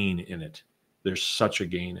a gain in it. There's such a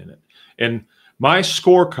gain in it. And my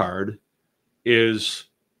scorecard is,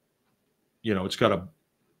 you know, it's got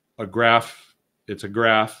a graph. It's a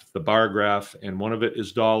graph, the bar graph, and one of it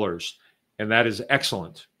is dollars. And that is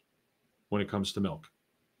excellent when it comes to milk.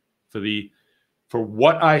 For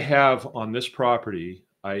what I have on this property,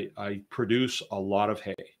 I produce a lot of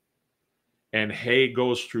hay. And hay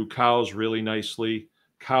goes through cows really nicely.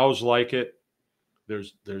 Cows like it.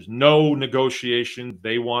 There's no negotiation.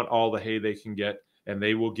 They want all the hay they can get, and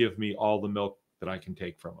they will give me all the milk that I can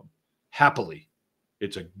take from them. Happily.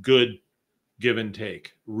 It's a good give and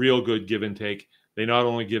take, real good give and take. They not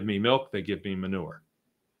only give me milk, they give me manure.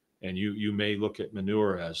 And you may look at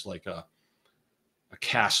manure as like a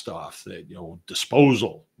cast off, that, you know,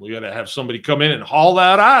 disposal. We got to have somebody come in and haul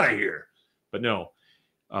that out of here. But no,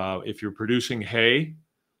 if you're producing hay,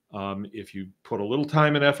 if you put a little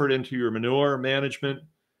time and effort into your manure management,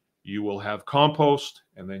 you will have compost,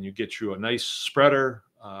 and then you get you a nice spreader.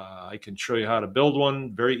 I can show you how to build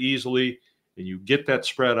one very easily, and you get that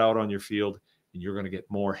spread out on your field, and you're going to get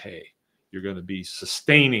more hay. You're going to be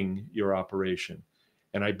sustaining your operation.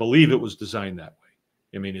 And I believe it was designed that way.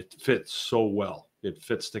 I mean, it fits so well. It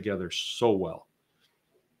fits together so well.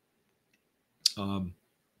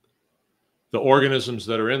 The organisms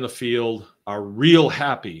that are in the field are real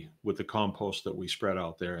happy with the compost that we spread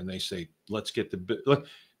out there. And they say, let's get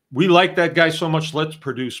we like that guy so much, let's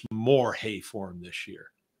produce more hay for him this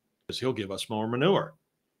year, because he'll give us more manure.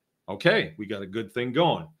 Okay, we got a good thing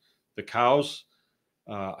going. The cows,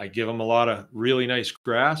 I give them a lot of really nice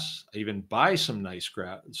grass. I even buy some nice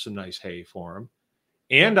grass, some nice hay for them.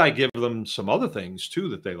 And I give them some other things too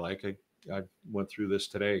that they like. I went through this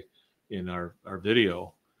today in our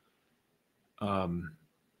video.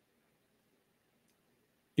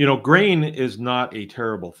 You know, grain is not a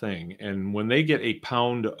terrible thing. And when they get a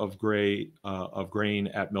pound of grain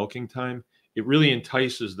at milking time, it really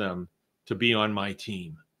entices them to be on my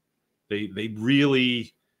team. They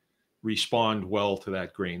really respond well to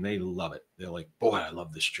that grain. They love it. They're like, boy, I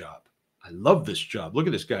love this job. I love this job. Look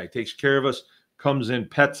at this guy. He takes care of us, comes in,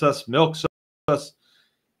 pets us, milks us,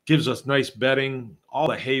 gives us nice bedding, all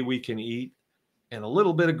the hay we can eat, and a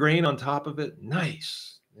little bit of grain on top of it.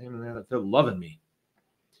 Nice. They're loving me.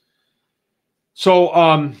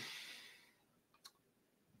 So,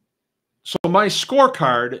 so my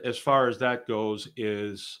scorecard, as far as that goes,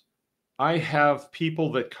 is I have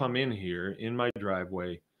people that come in here in my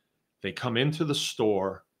driveway. They come into the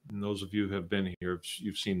store, and those of you who have been here,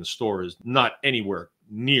 you've seen the store is not anywhere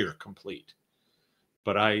near complete.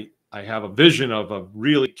 But I have a vision of a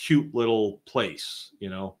really cute little place, you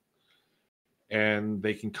know. And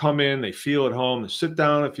they can come in, they feel at home, they sit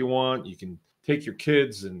down if you want. You can take your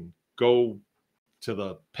kids and go to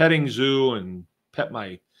the petting zoo and pet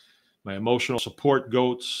my emotional support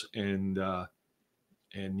goats, and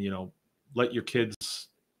you know, let your kids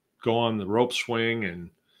go on the rope swing and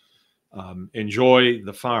enjoy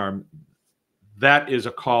the farm. That is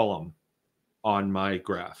a column on my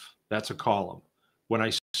graph. That's a column. When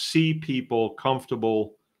I see people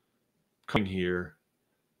comfortable coming here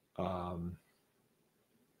and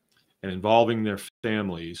involving their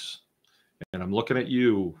families, and I'm looking at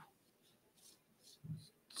you,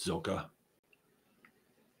 Zilka,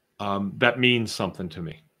 that means something to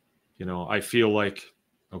me. You know, I feel like,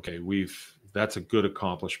 okay, that's a good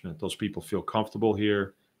accomplishment. Those people feel comfortable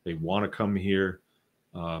here. They want to come here.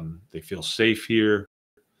 They feel safe here.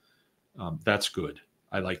 That's good.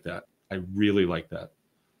 I like that. I really like that.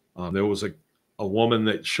 There was a woman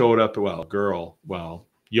that showed up,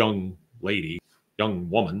 young lady, young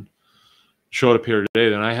woman, showed up here today.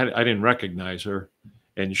 Then I didn't recognize her.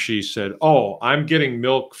 And she said, oh, I'm getting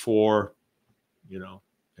milk for, you know,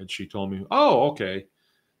 and she told me, oh, okay.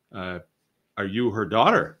 Are you her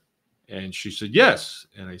daughter? And she said, yes.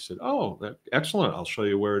 And I said, oh, excellent. I'll show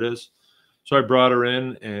you where it is. So I brought her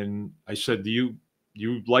in and I said, do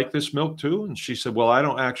you like this milk too? And she said, well, I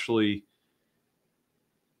don't actually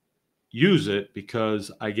use it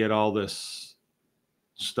because I get all this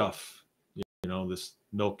stuff, this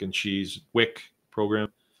milk and cheese WIC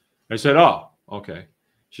program. I said, oh, okay.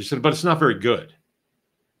 She said, but it's not very good.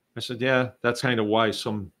 I said, yeah, that's kind of why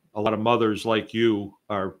a lot of mothers like you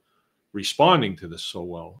are responding to this so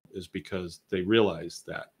well, is because they realize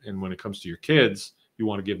that. And when it comes to your kids, you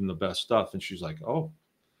want to give them the best stuff. And she's like, oh.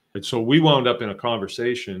 And so we wound up in a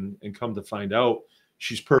conversation, and come to find out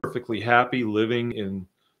she's perfectly happy living in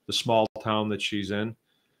the small town that she's in,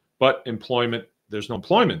 but there's no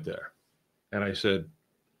employment there. And I said,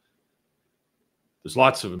 there's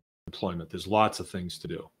lots of employment. There's lots of things to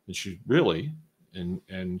do. And she really,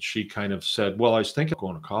 and she kind of said, well, I was thinking of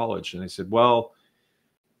going to college. And I said, well,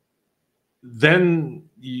 then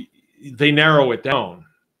they narrow it down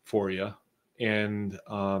for you. And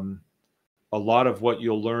a lot of what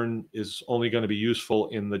you'll learn is only going to be useful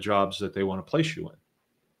in the jobs that they want to place you in.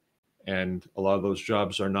 And a lot of those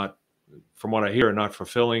jobs are not, from what I hear, are not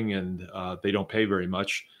fulfilling, and they don't pay very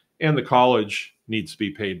much. And the college needs to be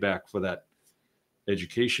paid back for that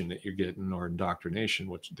education that you're getting, or indoctrination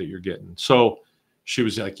that you're getting. So she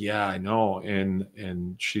was like, yeah, I know.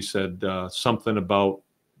 And she said something about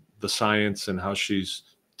the science and how she's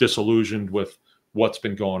disillusioned with what's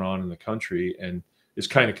been going on in the country, and is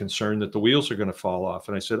kind of concerned that the wheels are going to fall off.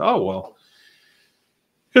 And I said, oh, well,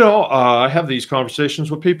 I have these conversations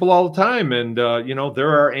with people all the time, and, there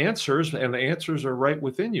are answers, and the answers are right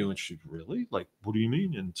within you. And she, really? Like, what do you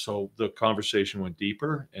mean? And so the conversation went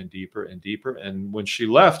deeper and deeper and deeper. And when she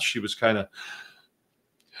left, she was kind of,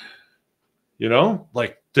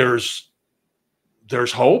 like there's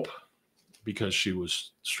hope, because she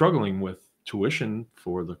was struggling with tuition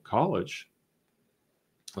for the college.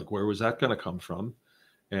 Like, where was that going to come from?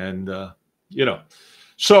 And,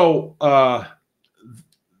 so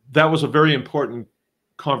that was a very important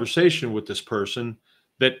conversation with this person,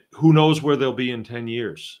 that who knows where they'll be in 10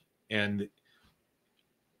 years. And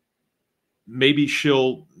maybe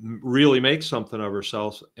she'll really make something of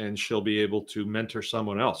herself, and she'll be able to mentor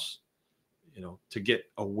someone else, to get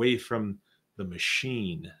away from the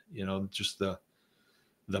machine, just the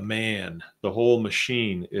man. The whole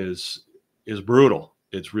machine is brutal.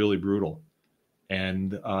 It's really brutal.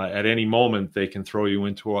 And at any moment they can throw you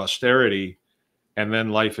into austerity, and then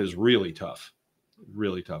life is really tough,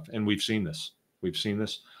 really tough. And we've seen this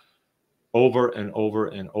over and over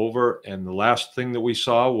and over. And the last thing that we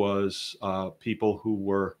saw was people who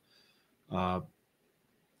were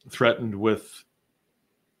threatened with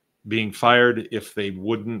being fired if they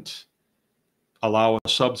wouldn't allow a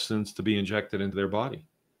substance to be injected into their body.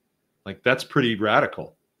 Like, that's pretty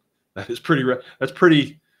radical. That's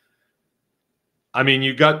pretty. I mean,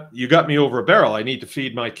 you got me over a barrel. I need to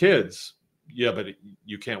feed my kids. Yeah, but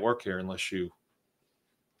you can't work here unless you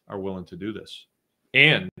are willing to do this.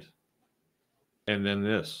 And then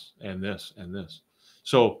this, and this, and this.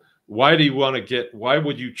 So why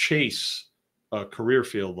would you chase a career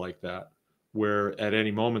field like that, where at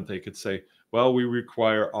any moment they could say, well, we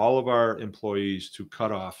require all of our employees to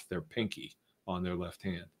cut off their pinky on their left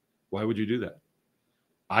hand? Why would you do that?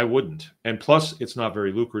 I wouldn't. And plus, it's not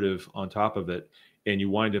very lucrative on top of it. And you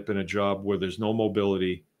wind up in a job where there's no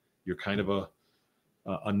mobility. You're kind of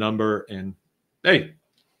a number, and hey,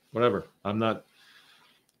 whatever. I'm not.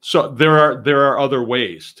 So there are other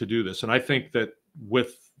ways to do this. And I think that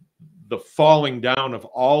with the falling down of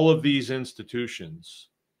all of these institutions,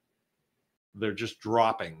 they're just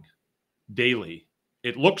dropping daily.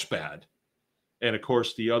 It looks bad. And of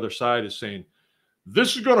course, the other side is saying,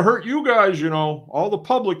 this is going to hurt you guys, all the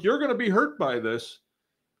public, you're going to be hurt by this.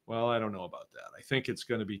 Well, I don't know about that. I think it's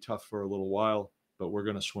going to be tough for a little while, but we're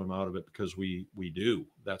going to swim out of it, because we do.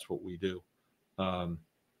 That's what we do.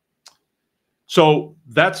 So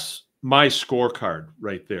that's my scorecard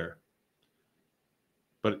right there.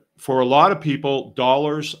 But for a lot of people,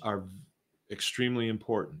 dollars are extremely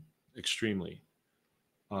important, extremely.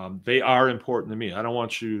 They are important to me. I don't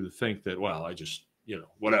want you to think that, well, I just,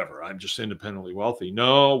 whatever, I'm just independently wealthy.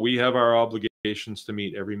 No, we have our obligations to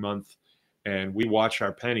meet every month, and we watch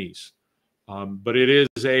our pennies. But it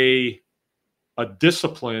is a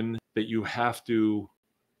discipline that you have to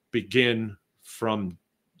begin from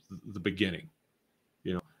the beginning.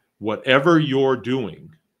 Whatever you're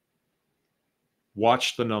doing,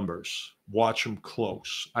 watch the numbers, watch them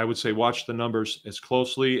close. I would say watch the numbers as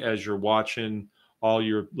closely as you're watching all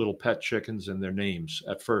your little pet chickens and their names.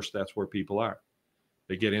 At first, that's where people are.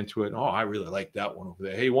 They get into it. Oh, I really like that one over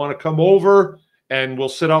there. Hey, you want to come over and we'll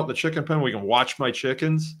sit out in the chicken pen? We can watch my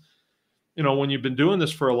chickens. you know, when you've been doing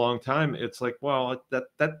this for a long time, it's like, well,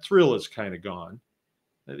 that thrill is kind of gone.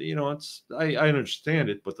 You know, I understand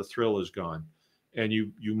it, but the thrill is gone, and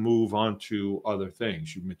you move on to other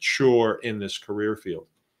things. You mature in this career field,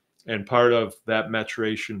 and part of that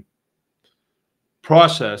maturation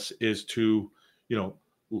process is to, you know,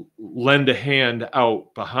 lend a hand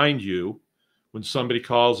out behind you when somebody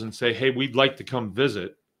calls and say, "Hey, we'd like to come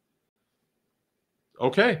visit."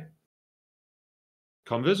 Okay,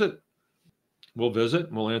 come visit. We'll visit.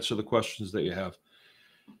 And we'll answer the questions that you have.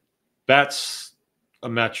 That's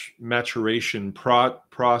a maturation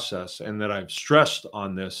process, and that I've stressed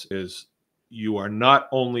on this is you are not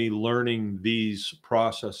only learning these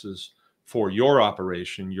processes for your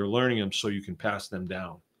operation, you're learning them so you can pass them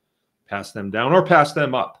down or pass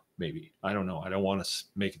them up. Maybe, I don't know. I don't want to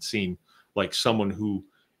make it seem like someone who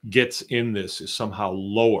gets in this is somehow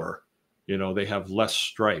lower. You know, they have less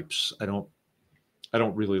stripes. I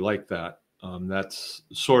don't really like that. That's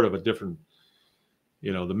sort of a different,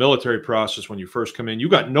 you know, the military process. When you first come in, you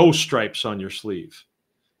got no stripes on your sleeve,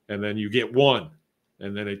 and then you get one,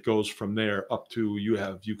 and then it goes from there up to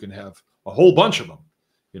you can have a whole bunch of them,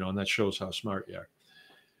 you know, and that shows how smart you are.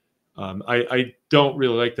 I don't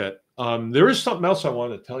really like that. There is something else I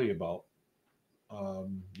wanted to tell you about.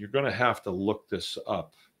 You're going to have to look this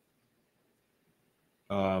up.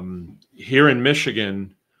 Here in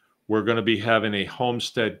Michigan, we're going to be having a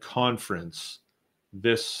homestead conference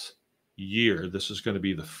this year. This is going to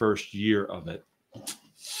be the first year of it. I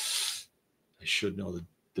should know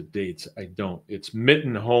the dates. I don't. It's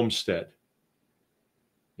Mitten Homestead.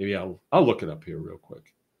 Maybe I'll look it up here real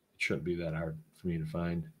quick. It shouldn't be that hard for me to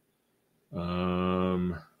find.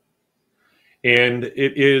 And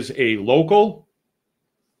it is a local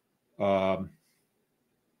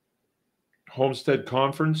homestead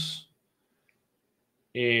conference,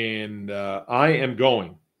 and I am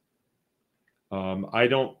going. I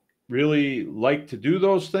don't really like to do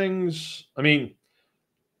those things. I mean,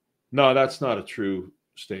 no, that's not a true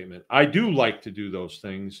statement. I do like to do those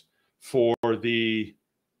things for the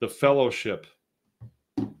fellowship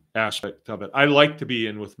aspect of it. I like to be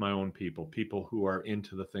in with my own people who are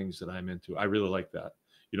into the things that I'm into. I really like that.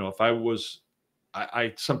 You know, if I was,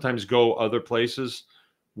 I sometimes go other places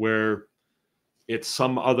where it's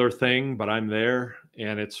some other thing, but I'm there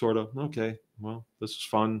and it's sort of, okay, well, this is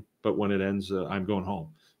fun. But when it ends, I'm going home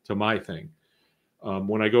to my thing.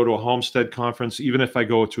 When I go to a homestead conference, even if I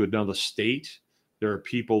go to another state, there are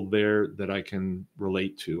people there that I can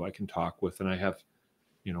relate to, I can talk with, and I have,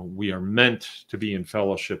 you know, we are meant to be in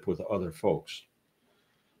fellowship with other folks.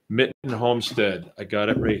 Mitten Homestead, I got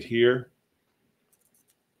it right here.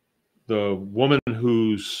 The woman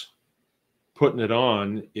who's putting it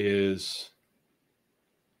on her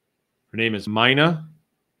name is Mina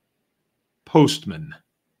Postman.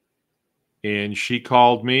 And she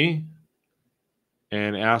called me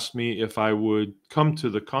and asked me if I would come to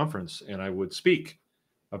the conference and I would speak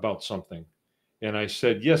about something. And I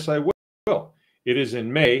said, yes, I will. It is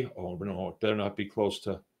in May. Oh, no, it better not be close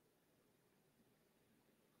to.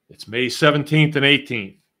 It's May 17th and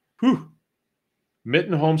 18th. Whew.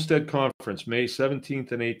 Mitten Homestead Conference, May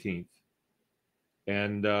 17th and 18th.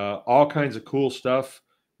 And all kinds of cool stuff.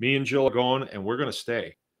 Me and Jill are going, and we're going to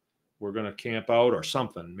stay. We're going to camp out or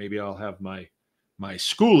something. Maybe I'll have my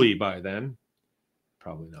schoolie by then.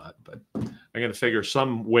 Probably not, but I'm going to figure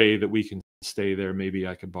some way that we can stay there. Maybe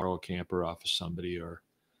I could borrow a camper off of somebody, or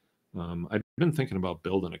I've been thinking about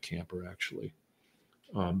building a camper actually.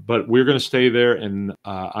 But we're going to stay there, and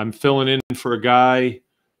I'm filling in for a guy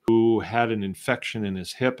who had an infection in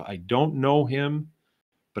his hip. I don't know him,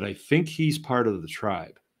 but I think he's part of the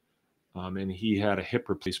tribe. And he had a hip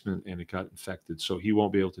replacement and it got infected, so he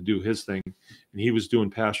won't be able to do his thing. And he was doing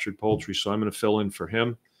pastured poultry, so I'm going to fill in for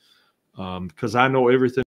him because I know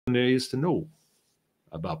everything there is to know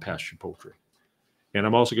about pastured poultry. And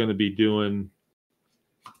I'm also going to be doing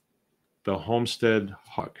the homestead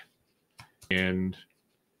hug, and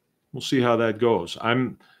we'll see how that goes.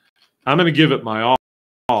 I'm going to give it my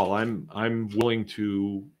all. I'm willing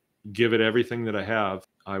to give it everything that I have.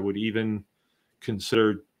 I would even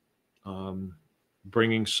consider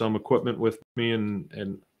bringing some equipment with me,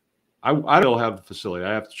 and I don't have the facility.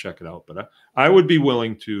 I have to check it out, but I would be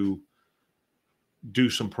willing to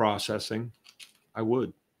do some processing. I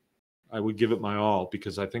would give it my all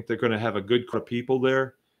because I think they're going to have a good crowd of people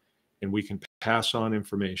there, and we can pass on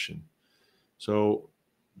information. So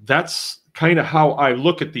that's kind of how I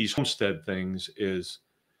look at these homestead things is,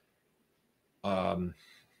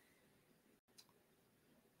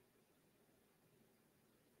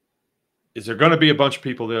 is there going to be a bunch of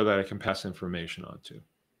people there that I can pass information on to,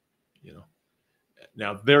 you know?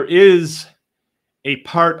 Now, there is a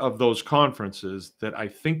part of those conferences that I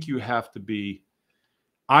think I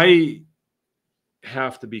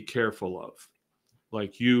have to be careful of.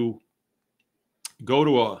 Like, you go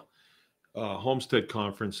to a homestead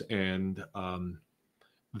conference and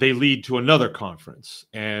they lead to another conference,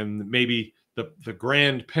 and maybe the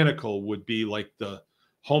grand pinnacle would be like the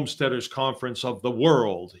homesteaders conference of the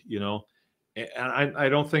world, and I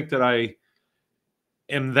don't think that I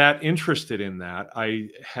am that interested in that. I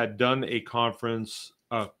had done a conference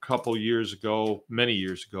a couple years ago, many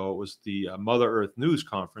years ago. It was the Mother Earth News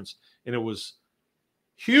Conference, and it was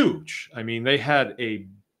huge. I mean, they had a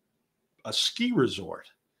ski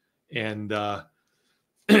resort, and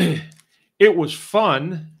it was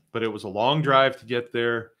fun, but it was a long drive to get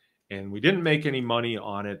there, and we didn't make any money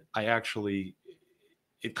on it.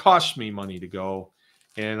 It cost me money to go,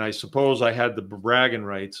 and I suppose I had the bragging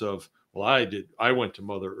rights of, well, I went to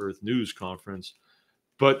Mother Earth News Conference.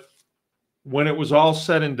 But when it was all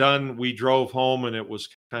said and done, we drove home, and it was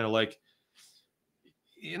kind of like,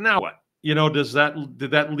 now what?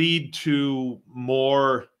 Did that lead to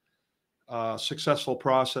more successful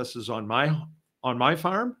processes on my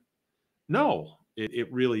farm? No,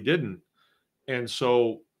 it really didn't. And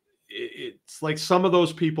so it's like some of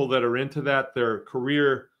those people that are into that, their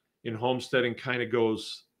career in homesteading kind of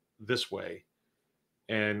goes this way.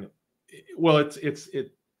 And well,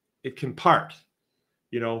 it can part,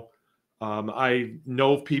 I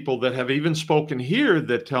know of people that have even spoken here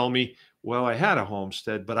that tell me, well, I had a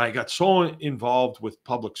homestead, but I got so involved with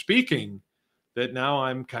public speaking that now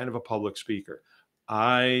I'm kind of a public speaker.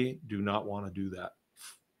 I do not want to do that.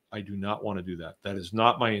 I do not want to do that. That is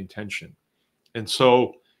not my intention. And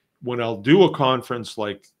so when I'll do a conference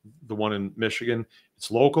like the one in Michigan,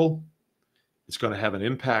 it's local, it's going to have an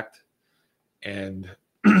impact, and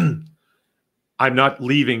I'm not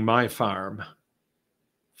leaving my farm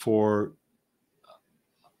for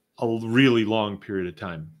a really long period of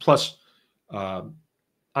time. Plus, I'm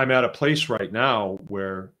at a place right now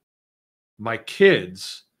where my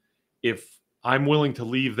kids, if I'm willing to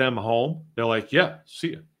leave them home, they're like, yeah, see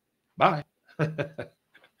you. Bye.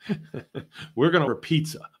 We're going to order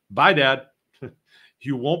pizza. Bye, Dad.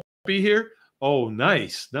 You won't be here? Oh,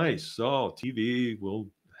 nice, nice. Oh, TV, we'll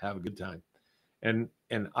have a good time. And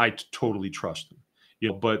I totally trust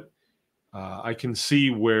them, but I can see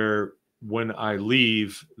where when I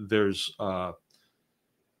leave, there's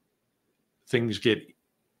things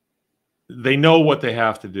they know what they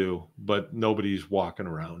have to do, but nobody's walking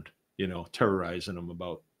around, terrorizing them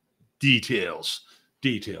about details,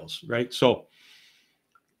 right? So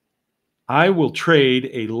I will trade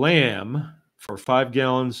a lamb for 5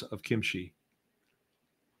 gallons of kimchi.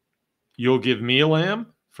 You'll give me a lamb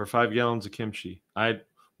for 5 gallons of kimchi.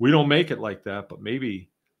 We don't make it like that, but maybe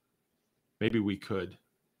we could.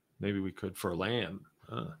 Maybe we could for a lamb.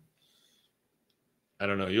 I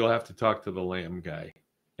don't know. You'll have to talk to the lamb guy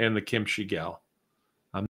and the kimchi gal.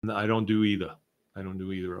 I don't do either. I don't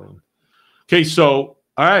do either of them. Okay, so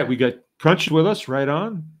all right, we got Crunchy with us. Right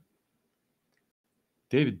on.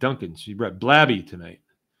 David Duncan. So you brought Blabby tonight.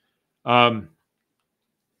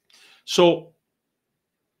 So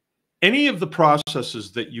any of the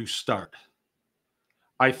processes that you start,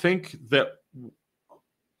 I think that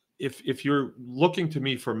if you're looking to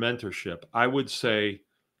me for mentorship, I would say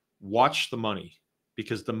watch the money,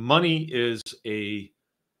 because the money is a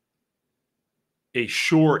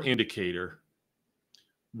sure indicator.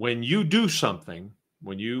 When you do something,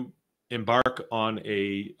 when you embark on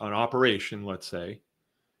an operation, let's say,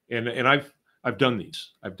 and I've done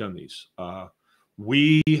these.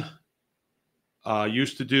 We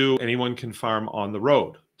used to do Anyone Can Farm on the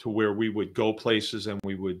road, to where we would go places and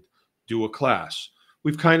we would do a class.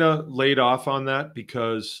 We've kind of laid off on that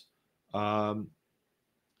because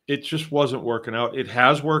it just wasn't working out. It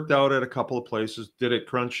has worked out at a couple of places. Did it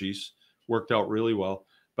Crunchies, worked out really well.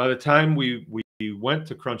 By the time we went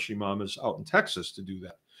to Crunchy Mamas out in Texas to do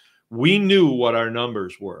that, we knew what our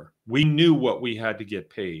numbers were. We knew what we had to get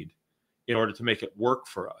paid in order to make it work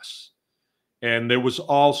for us. And there was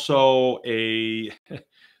also a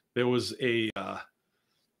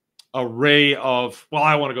array of, well,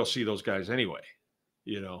 I want to go see those guys anyway,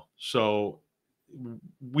 so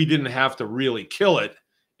we didn't have to really kill it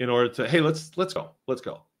in order to, hey, let's go.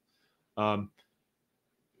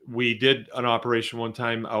 We did an operation one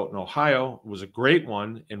time out in Ohio. It was a great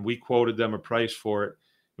one, and we quoted them a price for it.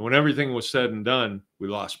 And when everything was said and done, we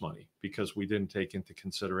lost money because we didn't take into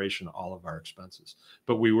consideration all of our expenses.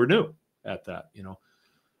 But we were new at that,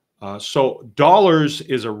 so dollars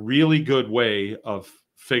is a really good way of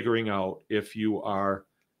figuring out if you are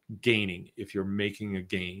gaining, if you're making a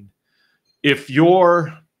gain. if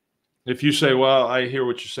you say, well, I hear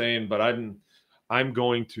what you're saying, but I'm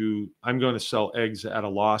going to sell eggs at a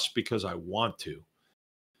loss because I want to.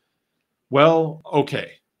 Well,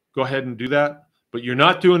 okay, go ahead and do that, but you're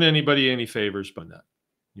not doing anybody any favors by that.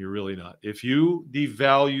 You're really not. If you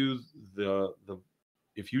devalue the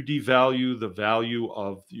value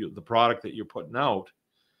of the product that you're putting out,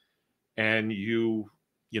 and you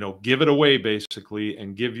give it away basically,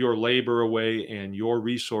 and give your labor away and your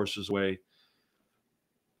resources away,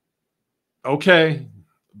 okay,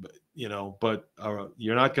 but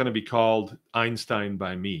you're not going to be called Einstein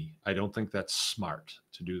by me. I don't think that's smart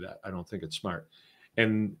to do that. I don't think it's smart.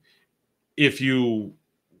 And if you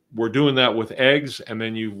were doing that with eggs and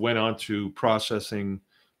then you went on to processing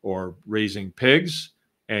or raising pigs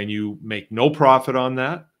and you make no profit on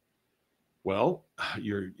that, well,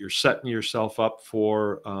 you're setting yourself up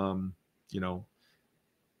for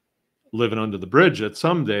living under the bridge at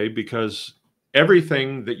someday, because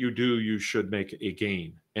everything that you do, you should make a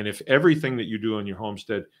gain. And if everything that you do on your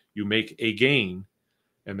homestead, you make a gain,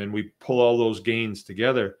 and then we pull all those gains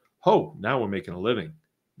together, now we're making a living.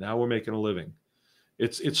 Now we're making a living.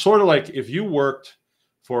 It's sort of like if you worked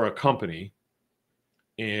for a company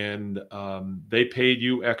and they paid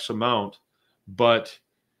you X amount, but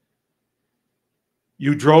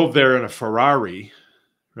you drove there in a Ferrari,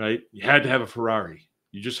 right? You had to have a Ferrari.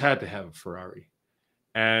 You just had to have a Ferrari.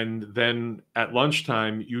 And then at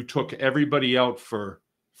lunchtime, you took everybody out for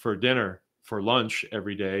dinner, for lunch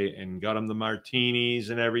every day, and got them the martinis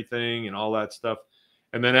and everything and all that stuff.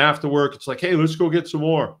 And then after work, it's like, hey, let's go get some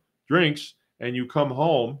more drinks. And you come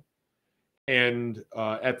home, and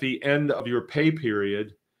at the end of your pay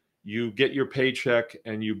period, you get your paycheck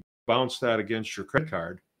and you bounce that against your credit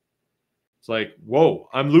card. It's like, whoa,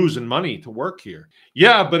 I'm losing money to work here.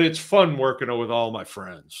 Yeah, but it's fun working with all my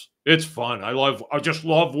friends. It's fun. I just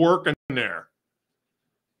love working there.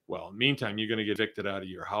 Well, in the meantime, you're going to get evicted out of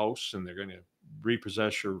your house, and they're going to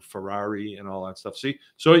repossess your Ferrari and all that stuff. See,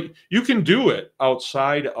 so you can do it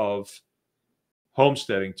outside of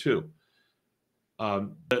homesteading too.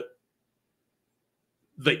 The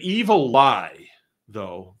evil lie,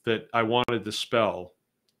 though, that I want to dispel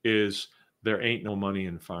is there ain't no money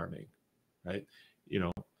in farming. Right?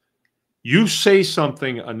 You say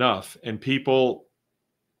something enough and people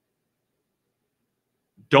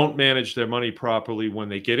don't manage their money properly when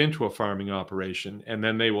they get into a farming operation, and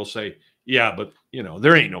then they will say, yeah, but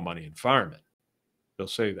there ain't no money in farming. They'll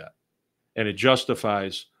say that. And it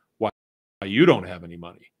justifies why you don't have any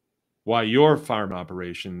money, why your farm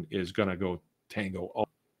operation is going to go tango up,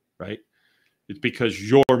 right? It's because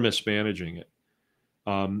you're mismanaging it.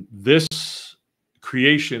 This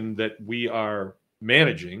creation that we are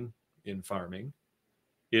managing in farming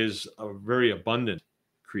is a very abundant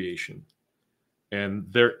creation, and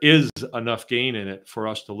there is enough gain in it for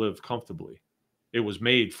us to live comfortably. It was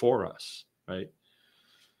made for us, right?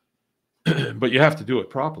 But you have to do it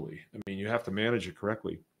properly. I mean, you have to manage it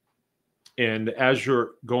correctly. And as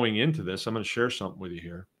you're going into this, I'm going to share something with you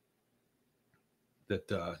here that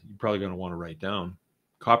you're probably going to want to write down.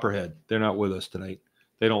 Copperhead, they're not with us tonight.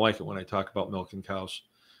 They don't like it when I talk about milking cows,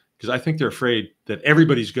 because I think they're afraid that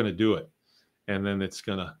everybody's going to do it and then it's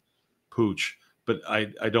going to pooch. But I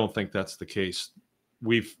don't think that's the case.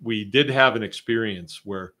 We did have an experience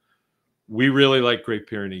where we really like Great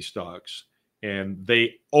Pyrenees dogs, and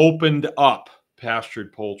they opened up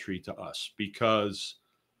pastured poultry to us because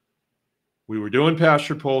we were doing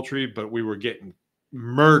pastured poultry, but we were getting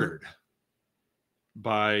murdered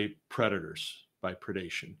by predators, by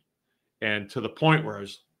predation. And to the point where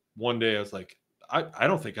one day I was like, I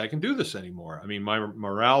don't think I can do this anymore. I mean, my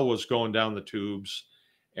morale was going down the tubes,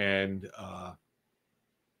 and my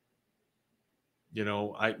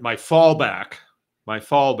fallback,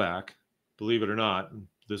 believe it or not,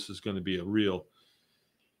 this is going to be a real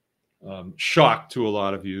shock to a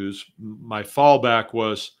lot of yous. My fallback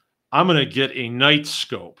was, I'm going to get a night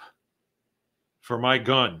scope for my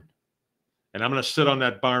gun, and I'm going to sit on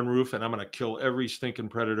that barn roof, and I'm going to kill every stinking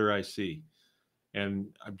predator I see. And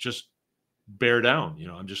I'm just bear down,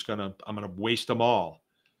 I'm going to waste them all.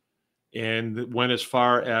 And went as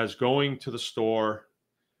far as going to the store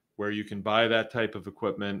where you can buy that type of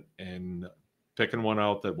equipment and picking one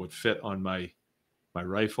out that would fit on my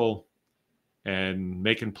rifle, and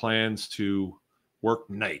making plans to work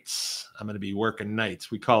nights. I'm going to be working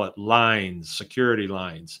nights. We call it lines, security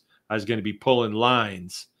lines. I was going to be pulling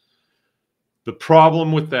lines. The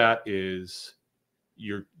problem with that is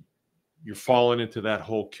you're falling into that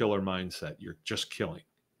whole killer mindset. You're just killing,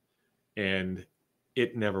 and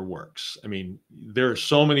it never works. I mean, there are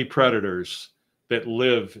so many predators that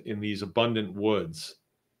live in these abundant woods,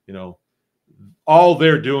 all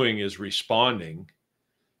they're doing is responding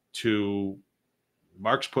to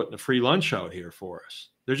Mark's putting a free lunch out here for us.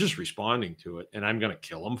 They're just responding to it, and I'm going to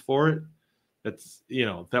kill them for it. That's,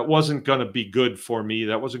 that wasn't going to be good for me.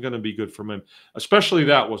 That wasn't going to be good for my, especially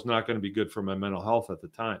that was not going to be good for my mental health at the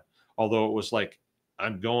time. Although it was like,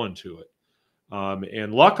 I'm going to it.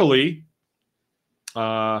 And luckily,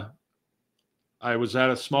 I was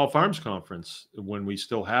at a small farms conference when we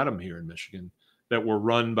still had them here in Michigan that were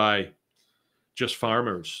run by just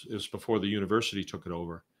farmers. It was before the university took it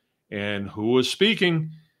over. And who was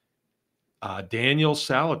speaking? Daniel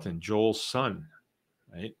Salatin, Joel's son,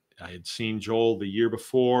 right? I had seen Joel the year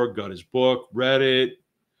before, got his book, read it.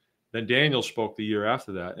 Then Daniel spoke the year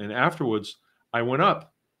after that. And afterwards, I went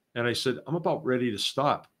up and I said, I'm about ready to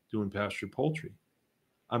stop doing pastured poultry.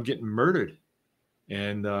 I'm getting murdered.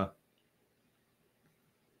 And I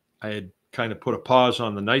had kind of put a pause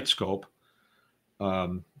on the Nightscope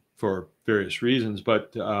for various reasons.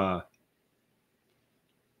 But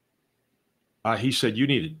he said, you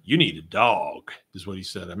need a dog, is what he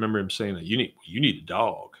said. I remember him saying that. You need a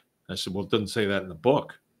dog. I said, well, it doesn't say that in the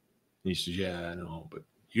book. And he says, yeah, I know, but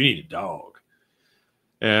you need a dog.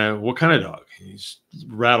 And what kind of dog? He's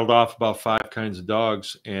rattled off about 5 kinds of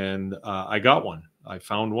dogs, and I got one. I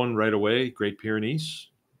found one right away, Great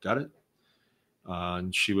Pyrenees, got it.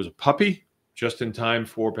 And she was a puppy, just in time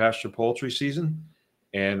for pasture poultry season,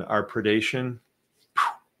 and our predation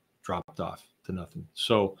dropped off to nothing.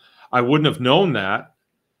 So I wouldn't have known that,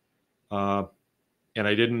 and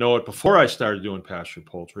I didn't know it before I started doing pasture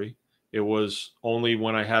poultry. It was only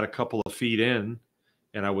when I had a couple of feet in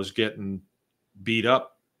and I was getting beat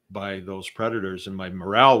up by those predators and my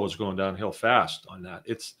morale was going downhill fast on that.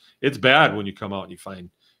 It's bad when you come out and you find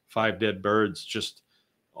 5 dead birds just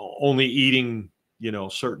only eating,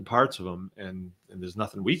 certain parts of them, and there's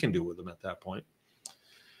nothing we can do with them at that point.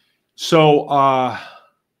 So,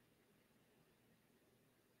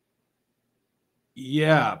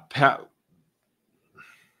 yeah, Pat,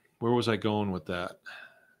 where was I going with that?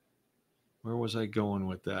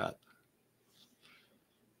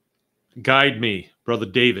 Guide me, Brother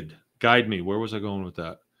David. Guide me. Where was I going with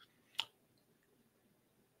that?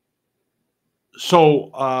 So,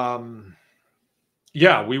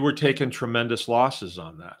 yeah, we were taking tremendous losses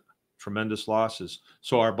on that. Tremendous losses.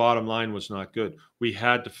 So our bottom line was not good. We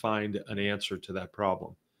had to find an answer to that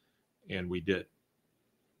problem, and we did.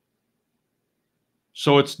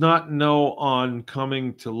 So it's not no on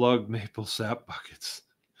coming to lug maple sap buckets.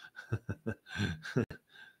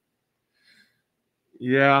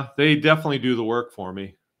 Yeah, they definitely do the work for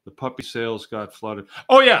me. The puppy sales got flooded.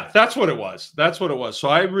 Oh, yeah, that's what it was. So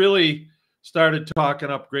I really started talking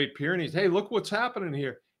up Great Pyrenees. Hey, look what's happening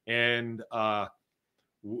here. And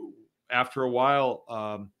after a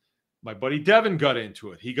while, my buddy Devin got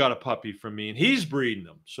into it. He got a puppy from me, and he's breeding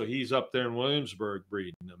them. So he's up there in Williamsburg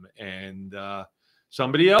breeding them. And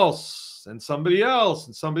somebody else, and somebody else,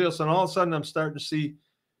 and somebody else. And all of a sudden, I'm starting to see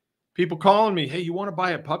people calling me, hey, you want to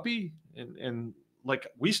buy a puppy? And like,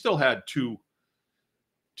 we still had two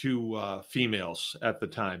females at the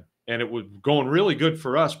time, and it was going really good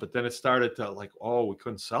for us. But then it started to like, oh, we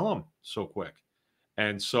couldn't sell them so quick.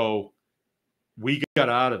 And so we got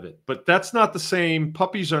out of it. But that's not the same.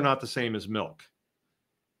 Puppies are not the same as milk.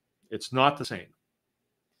 It's not the same.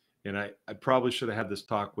 And I probably should have had this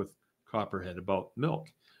talk with Copperhead about milk.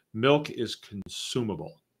 Milk is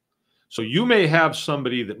consumable. So you may have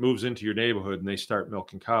somebody that moves into your neighborhood and they start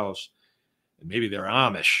milking cows, and maybe they're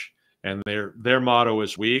Amish, and their motto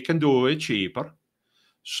is, we can do it cheaper.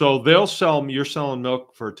 So they'll sell, you're selling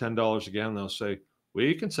milk for $10 a gallon. They'll say,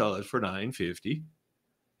 we can sell it for $9.50,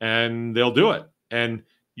 and they'll do it. And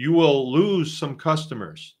you will lose some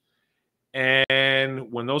customers.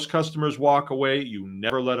 And when those customers walk away, you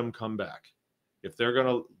never let them come back. If they're going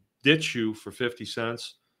to ditch you for 50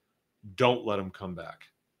 cents, don't let them come back.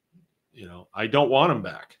 I don't want them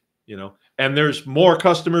back, and there's more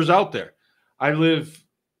customers out there.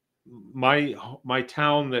 My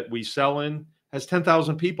town that we sell in has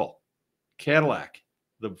 10,000 people. Cadillac,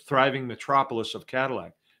 the thriving metropolis of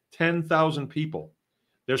Cadillac, 10,000 people.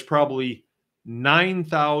 There's probably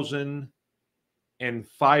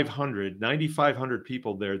 9,500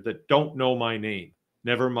 people there that don't know my name.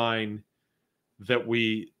 Never mind that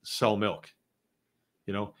we sell milk,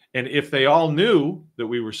 and if they all knew that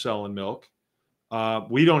we were selling milk,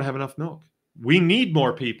 we don't have enough milk. We need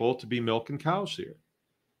more people to be milking cows here,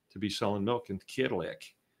 to be selling milk in Cadillac.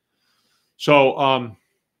 So,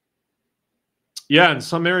 yeah, in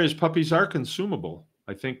some areas, puppies are consumable.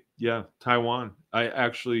 I think, yeah, Taiwan. I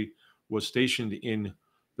actually was stationed in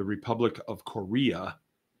the Republic of Korea,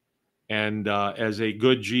 And as a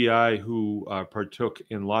good GI who partook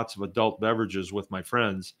in lots of adult beverages with my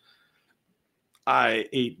friends, I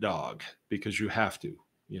ate dog because you have to,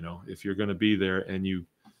 if you're going to be there and you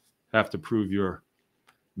have to prove your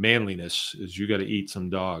manliness, is you got to eat some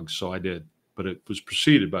dogs. So I did, but it was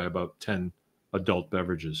preceded by about 10 adult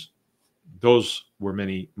beverages. Those were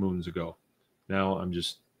many moons ago. Now I'm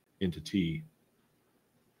just into tea.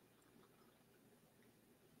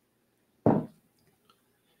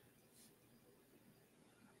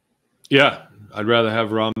 Yeah, I'd rather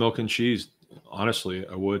have raw milk and cheese. Honestly,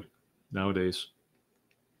 I would nowadays.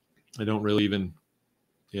 I don't really even,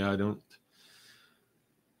 I don't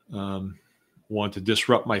want to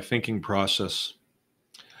disrupt my thinking process.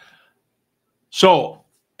 So,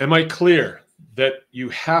 am I clear that you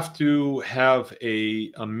have to have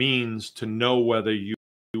a means to know whether you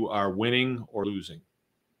are winning or losing?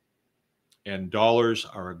 And dollars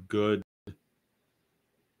are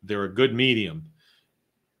they're a good medium.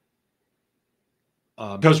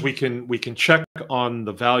 Because we can check on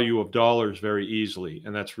the value of dollars very easily,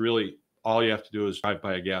 and that's really all you have to do is drive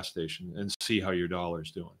by a gas station and see how your dollar is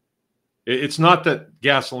doing. It's not that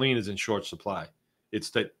gasoline is in short supply; it's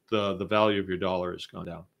that the value of your dollar has gone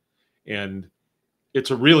down, and it's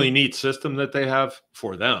a really neat system that they have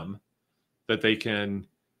for them, that they can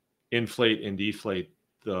inflate and deflate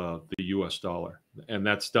the U.S. dollar, and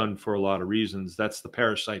that's done for a lot of reasons. That's the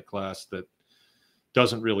parasite class that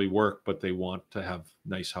doesn't really work, but they want to have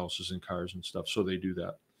nice houses and cars and stuff, so they do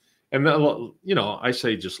that. And I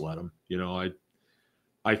say just let them.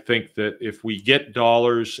 I think that if we get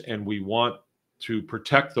dollars and we want to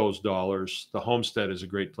protect those dollars, the homestead is a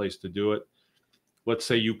great place to do it. Let's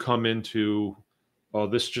say you come into, oh,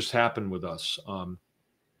 this just happened with us. I'll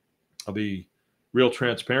be real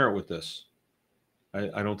transparent with this.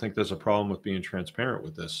 I don't think there's a problem with being transparent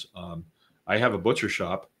with this. I have a butcher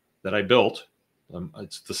shop that I built.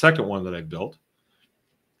 It's the second one that I built.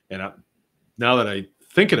 And now that I'm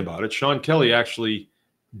thinking about it, Sean Kelly actually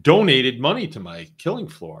donated money to my killing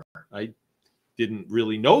floor. I didn't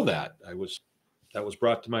really know that. That was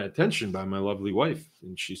brought to my attention by my lovely wife.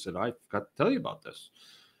 And she said, I got to tell you about this.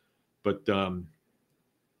 But,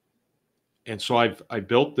 and so I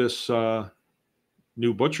built this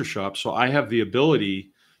new butcher shop. So I have the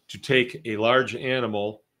ability to take a large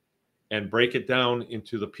animal and break it down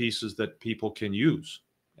into the pieces that people can use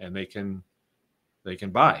and they can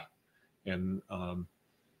buy. And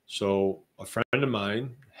so a friend of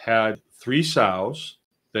mine had 3 sows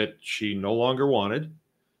that she no longer wanted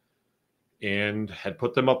and had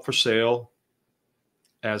put them up for sale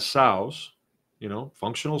as sows,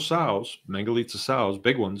 functional sows, Mangalitsa sows,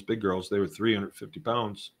 big ones, big girls. They were 350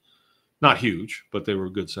 pounds, not huge, but they were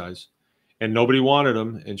good size. And nobody wanted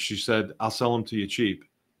them. And she said, I'll sell them to you cheap.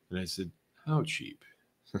 And I said, how cheap?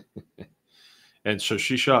 And so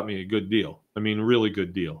she shot me a good deal. I mean, a really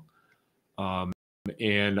good deal.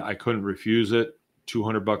 And I couldn't refuse it.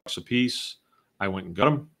 $200 a piece. I went and got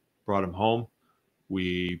them, brought them home.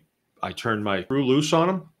 I turned my crew loose on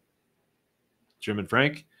them, Jim and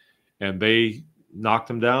Frank, and they knocked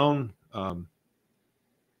them down,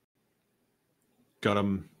 got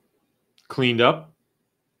them cleaned up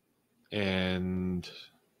and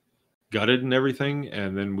gutted and everything.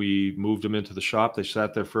 And then we moved them into the shop. They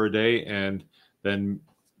sat there for a day. And then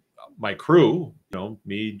my crew,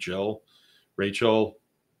 me, Jill, Rachel,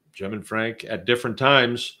 Jim and Frank, at different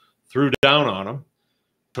times, threw down on them,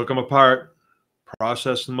 took them apart,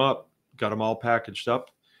 processed them up, got them all packaged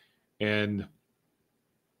up. And,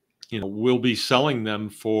 we'll be selling them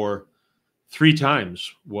for 3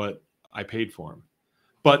 times what I paid for them.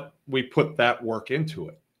 But we put that work into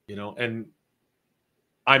it, and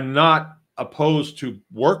I'm not opposed to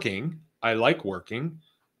working. I like working.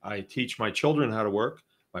 I teach my children how to work.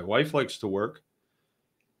 My wife likes to work.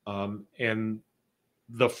 And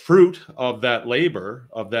the fruit of that labor,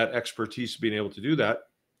 of that expertise, being able to do that,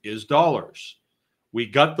 is dollars. We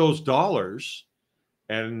got those dollars,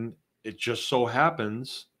 and it just so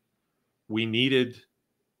happens we needed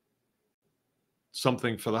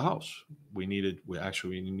something for the house. We needed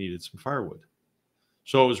some firewood.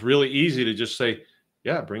 So it was really easy to just say,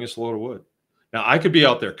 yeah, bring us a load of wood. Now I could be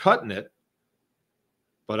out there cutting it,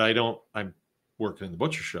 but I'm working in the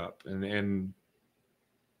butcher shop, and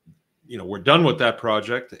we're done with that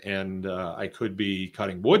project, and I could be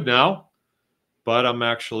cutting wood now, but I'm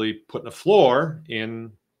actually putting a floor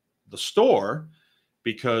in the store,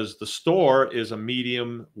 because the store is a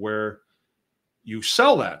medium where you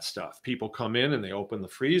sell that stuff. People come in and they open the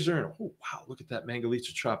freezer and, oh, wow, look at that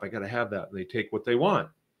Mangalitsa chop. I got to have that. And they take what they want.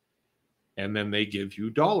 And then they give you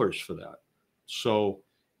dollars for that. So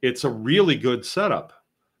it's a really good setup.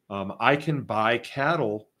 I can buy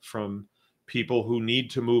cattle from people who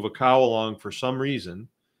need to move a cow along for some reason,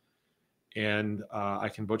 and I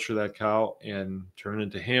can butcher that cow and turn it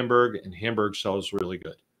into Hamburg, and Hamburg sells really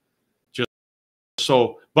good. Just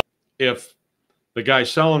so, but if the guy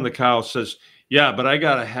selling the cow says, yeah, but I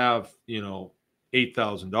got to have,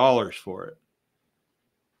 $8,000 for it.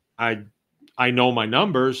 I know my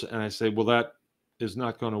numbers, and I say, well, that is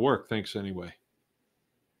not going to work. Thanks anyway.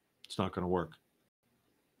 It's not going to work.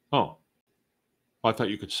 Oh, well, I thought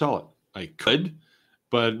you could sell it. I could,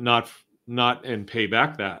 but not and pay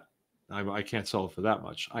back that. I can't sell it for that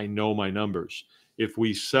much. I know my numbers. If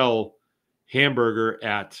we sell hamburger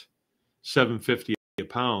at $7.50 a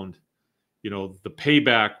pound, the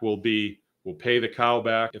payback will be, we'll pay the cow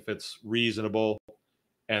back if it's reasonable,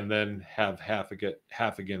 and then have half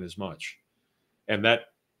again as much. And that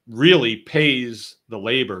really pays the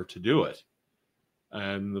labor to do it,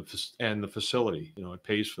 and the facility. It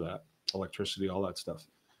pays for that, electricity, all that stuff.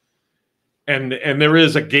 And there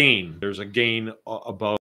is a gain. There's a gain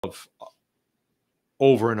above,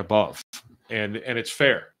 over and above, and it's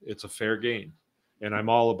fair. It's a fair gain, and I'm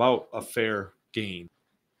all about a fair gain.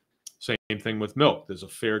 Same thing with milk. There's a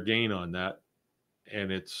fair gain on that,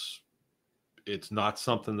 and it's not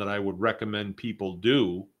something that I would recommend people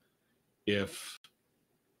do if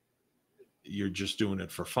you're just doing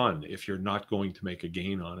it for fun, if you're not going to make a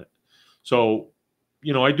gain on it. So,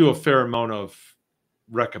 I do a fair amount of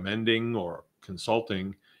recommending or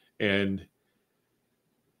consulting, and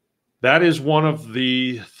that is one of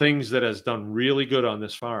the things that has done really good on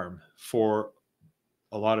this farm for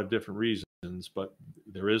a lot of different reasons. But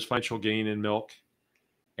there is financial gain in milk,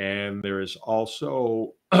 and there is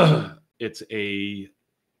also it's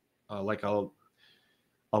like a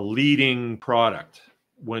leading product.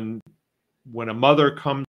 When a mother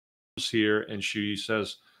comes here and she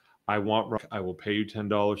says, I will pay you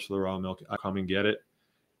 $10 for the raw milk, I'll come and get it.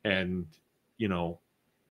 And,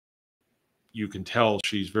 you can tell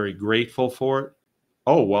she's very grateful for it.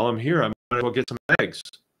 Oh, while I'm here, I might as well get some eggs.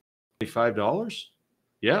 $25?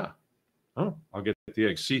 Yeah. Oh, I'll get the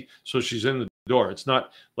eggs. See, so she's in the door. It's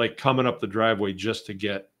not like coming up the driveway just to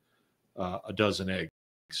get a dozen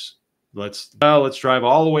eggs. Let's drive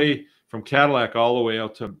all the way from Cadillac all the way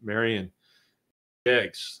out to Marion.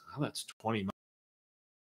 Eggs. Oh, that's 20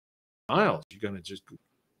 miles. You're going to just,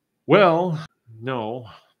 well, no,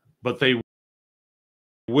 but they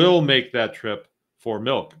will make that trip for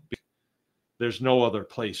milk. There's no other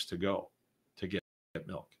place to go to get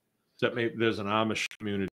milk. Except maybe there's an Amish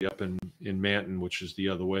community up in Manton, which is the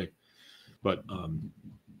other way. But,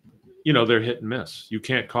 they're hit and miss. You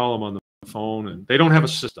can't call them on the phone, and they don't have a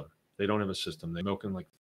system. They milk in like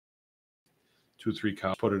 2 or 3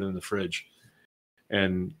 cows, put it in the fridge.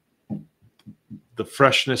 And the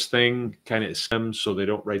freshness thing kind of stems, so they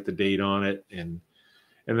don't write the date on it. And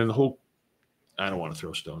then the whole, I don't want to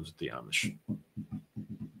throw stones at the Amish.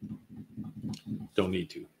 Don't need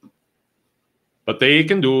to. But they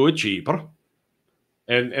can do it cheaper.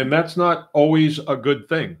 And that's not always a good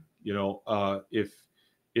thing.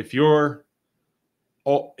 If you're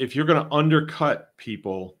going to undercut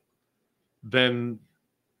people, then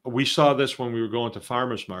we saw this when we were going to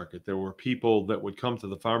farmers market. There were people that would come to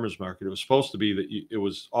the farmers market. It was supposed to be that it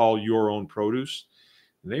was all your own produce.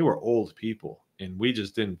 And they were old people. And we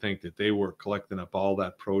just didn't think that they were collecting up all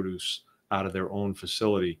that produce out of their own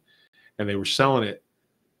facility. And they were selling it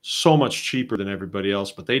so much cheaper than everybody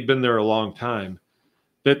else. But they'd been there a long time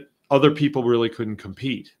that other people really couldn't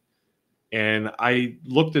compete. And I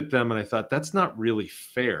looked at them and I thought, that's not really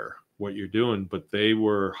fair what you're doing. But they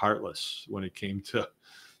were heartless when it came to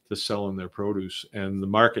selling their produce. And the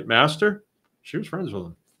market master, she was friends with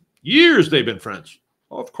them. Years they've been friends.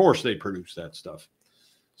 Well, of course they produce that stuff.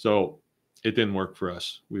 So it didn't work for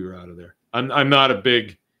us. We were out of there. I'm not a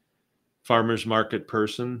big farmers market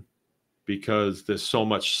person because there's so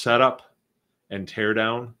much setup and tear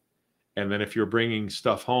down. And then if you're bringing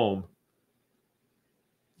stuff home,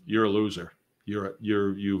 you're a loser.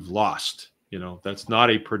 You've lost. That's not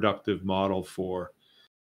a productive model for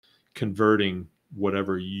converting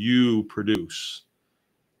whatever you produce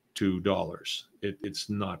to dollars. It's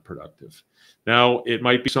not productive. Now, it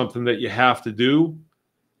might be something that you have to do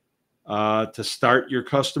to start your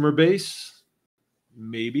customer base,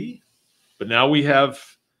 maybe. But now we have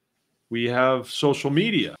social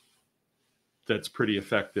media that's pretty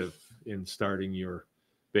effective in starting your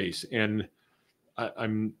base. And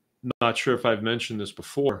I'm not sure if I've mentioned this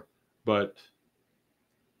before, but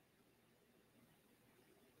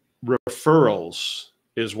referrals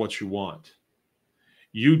is what you want.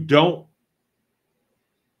 You don't,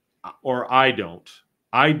 or I don't,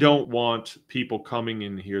 I don't want people coming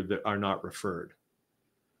in here that are not referred.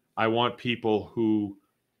 I want people who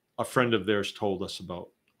a friend of theirs told us about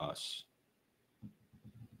us.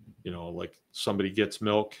 You know, like somebody gets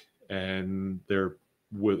milk and they're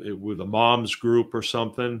with a mom's group or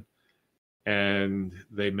something, and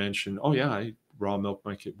they mention, "Oh yeah, I raw milk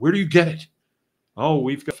my kid." Where do you get it? Oh,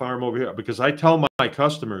 we've got a farm over here. Because I tell my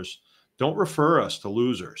customers, don't refer us to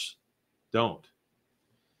losers. Don't.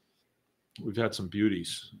 We've had some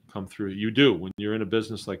beauties come through. You do. When you're in a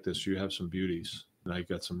business like this, you have some beauties. And I've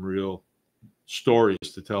got some real stories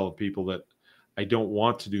to tell people that I don't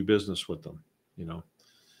want to do business with them, you know.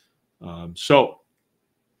 So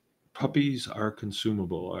puppies are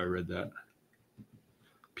consumable. I read that.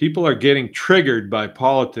 People are getting triggered by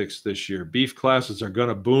politics this year. Beef classes are going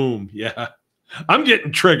to boom. Yeah, I'm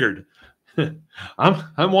getting triggered. I'm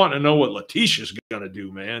wanting to know what Letitia's going to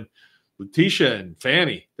do, man. Letitia and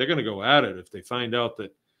Fanny, they're going to go at it if they find out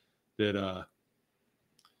that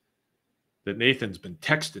Nathan's been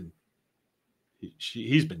texting.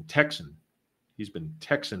 He's been texting. He's been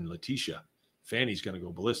texting Letitia. Fanny's going to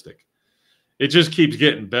go ballistic. It just keeps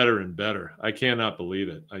getting better and better. I cannot believe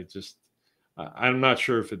it. I'm not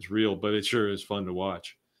sure if it's real, but it sure is fun to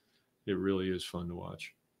watch. It really is fun to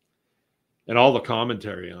watch. And all the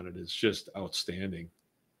commentary on it is just outstanding.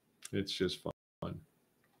 It's just fun.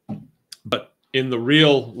 But in the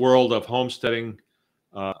real world of homesteading,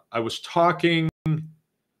 I was talking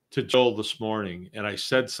to Joel this morning, and I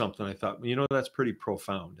said something. I thought, you know, that's pretty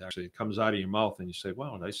profound. Actually, it comes out of your mouth, and you say,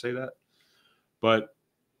 "Wow, did I say that?" But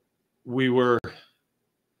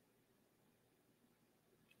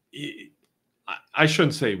I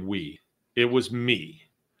shouldn't say we. It was me.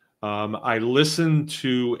 I listened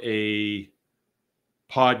to a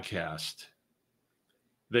podcast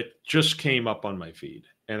that just came up on my feed,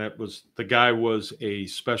 and the guy was a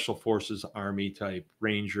Special Forces Army type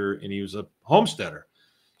ranger, and he was a homesteader.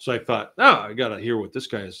 So I thought, I got to hear what this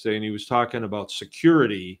guy is saying. He was talking about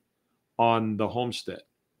security on the homestead,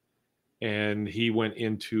 and he went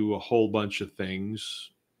into a whole bunch of things,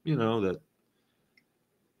 you know, that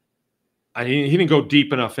he didn't go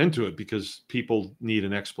deep enough into it because people need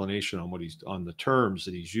an explanation on the terms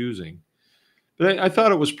that he's using. But I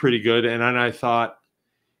thought it was pretty good. And then I thought,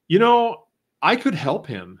 you know, I could help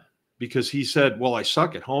him, because he said, "Well, I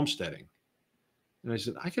suck at homesteading." And I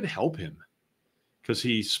said, I could help him because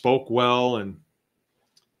he spoke well, and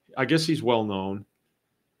I guess he's well known.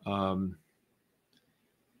 And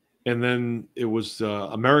then it was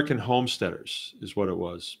American Homesteaders is what it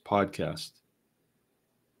was, podcast.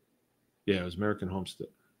 Yeah, it was American Homestead,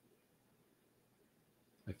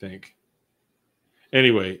 I think.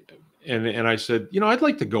 Anyway, and I said, you know, I'd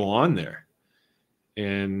like to go on there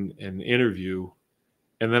and interview.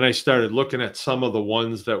 And then I started looking at some of the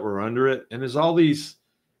ones that were under it, and there's all these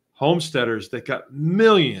homesteaders that got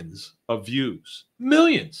millions of views,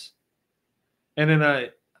 millions. And then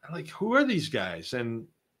I'm like, who are these guys? And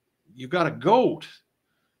you got a goat,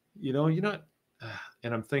 you know, you're not.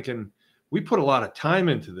 And I'm thinking, we put a lot of time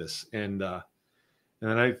into this, and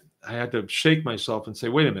then I had to shake myself and say,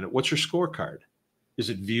 wait a minute, what's your scorecard? Is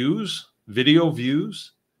it views, video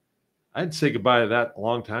views? I'd say goodbye to that a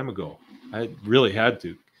long time ago. I really had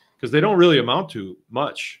to, because they don't really amount to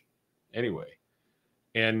much anyway.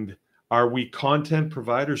 And are we content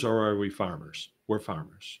providers, or are we farmers? We're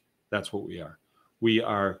farmers. That's what we are. We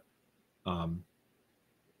are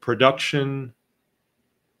production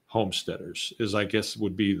homesteaders, is I guess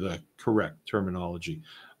would be the correct terminology.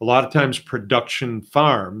 A lot of times production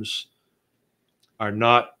farms are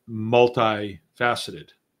not multifaceted.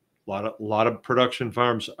 A lot of production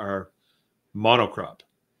farms are monocrop,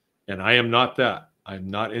 and I am not that. I'm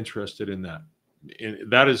not interested in that.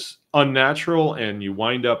 That is unnatural, and you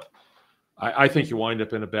wind up, I think you wind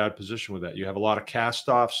up in a bad position with that. You have a lot of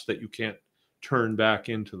cast-offs that you can't turn back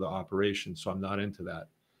into the operation, so I'm not into that.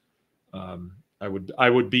 I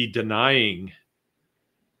would be denying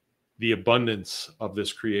the abundance of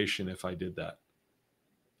this creation if I did that.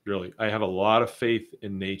 Really, I have a lot of faith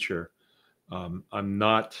in nature. I'm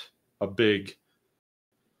not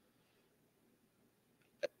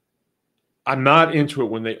I'm not into it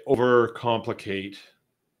when they overcomplicate,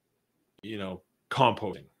 you know,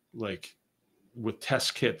 composting, like with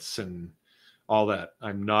test kits and all that.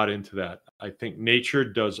 I'm not into that. I think nature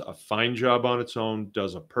does a fine job on its own,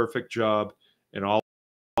 does a perfect job, and all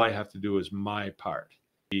I have to do is my part.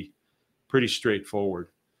 Be pretty straightforward.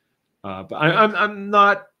 But I'm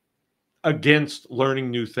not against learning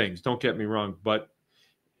new things. Don't get me wrong, but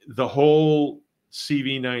the whole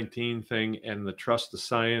CV19 thing and the trust the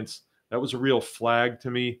science, that was a real flag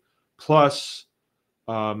to me. Plus,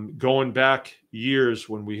 going back years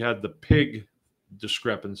when we had the pig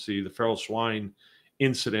discrepancy, the feral swine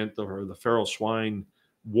incident, or the feral swine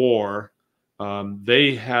war,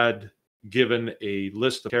 they had given a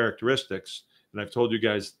list of characteristics. And I've told you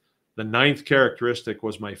guys the 9th characteristic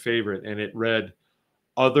was my favorite, and it read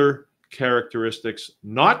other characteristics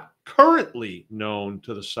not currently known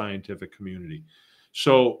to the scientific community.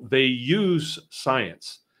 So they use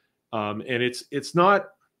science, and it's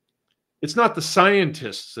not the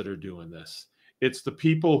scientists that are doing this. It's the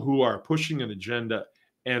people who are pushing an agenda,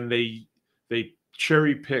 and they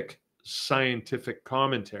cherry pick scientific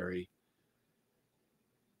commentary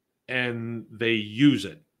and they use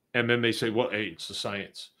it. And then they say, well, hey, it's the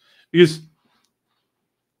science. Because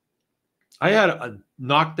I had a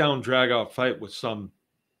knockdown, drag out fight with some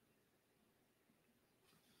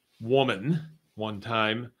woman one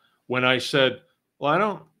time when I said,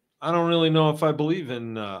 well, I don't really know if I believe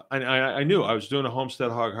in, I knew I was doing a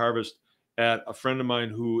homestead hog harvest at a friend of mine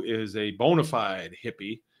who is a bona fide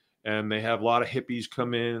hippie, and they have a lot of hippies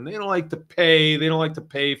come in, and they don't like to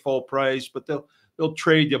pay full price, but they'll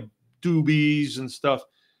trade you doobies and stuff.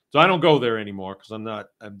 So I don't go there anymore because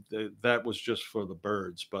that was just for the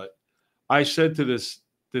birds. But I said to this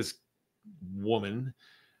woman,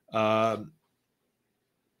 I'll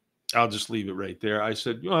just leave it right there. I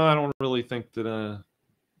said, well, I don't really think that,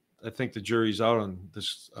 I think the jury's out on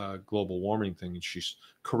this global warming thing. And she's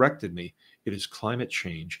corrected me. It is climate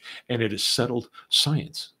change, and it is settled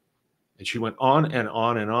science. And she went on and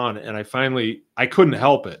on and on. And I couldn't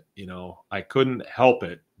help it. I couldn't help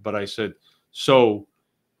it. But I said, so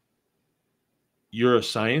you're a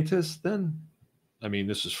scientist then? I mean,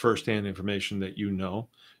 this is firsthand information that you know.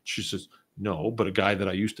 She says, no, but a guy that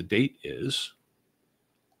I used to date is.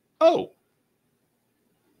 Oh,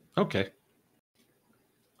 okay.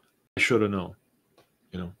 I should have known,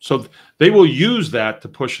 So they will use that to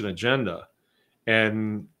push an agenda.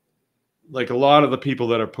 And like a lot of the people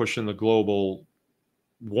that are pushing the global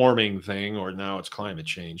warming thing, or now it's climate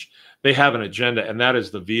change, they have an agenda, and that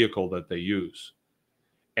is the vehicle that they use.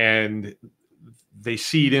 And they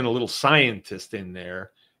seed in a little scientist in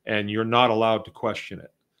there, and you're not allowed to question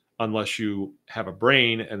it unless you have a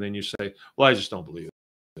brain, and then you say, well, I just don't believe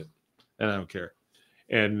it, and I don't care.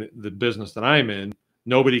 And the business that I'm in,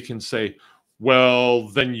 nobody can say, well,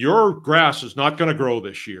 then your grass is not going to grow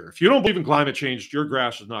this year. If you don't believe in climate change, your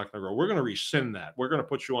grass is not going to grow. We're going to rescind that. We're going to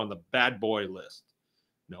put you on the bad boy list.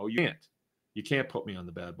 No, you can't. You can't put me on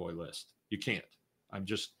the bad boy list. You can't.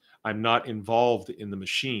 I'm not involved in the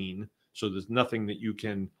machine, so there's nothing that you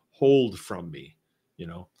can hold from me,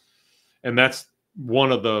 And that's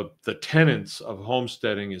one of the tenets of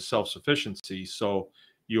homesteading is self-sufficiency. So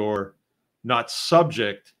you're not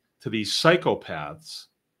subject to these psychopaths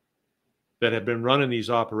that have been running these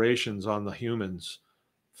operations on the humans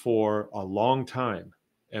for a long time,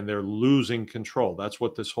 and they're losing control. That's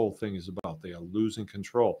what this whole thing is about. They are losing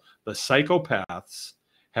control. The psychopaths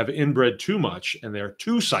have inbred too much, and they're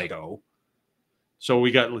too psycho. So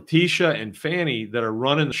we got Letitia and Fanny that are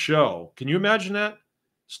running the show. Can you imagine that?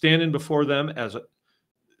 Standing before them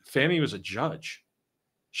Fanny was a judge.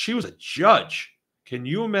 She was a judge. Can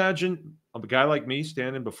you imagine a guy like me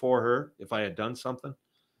standing before her if I had done something?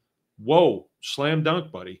 Whoa, slam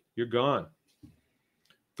dunk, buddy. You're gone.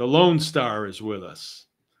 The Lone Star is with us.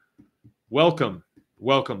 Welcome,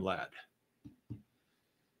 lad.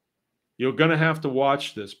 You're going to have to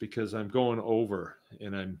watch this because I'm going over,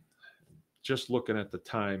 and I'm just looking at the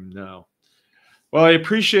time now. Well, I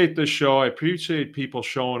appreciate this show. I appreciate people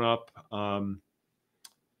showing up and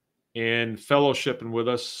fellowshipping with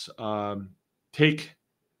us. Take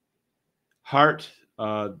heart.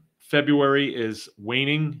 February is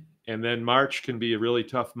waning, and then March can be a really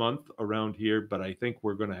tough month around here, but I think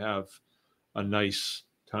we're going to have a nice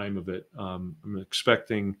time of it. I'm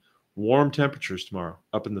expecting warm temperatures tomorrow,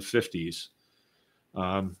 up in the 50s.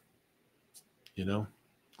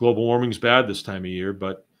 Global warming's bad this time of year,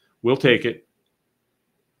 but we'll take it.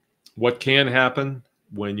 What can happen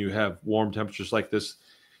when you have warm temperatures like this,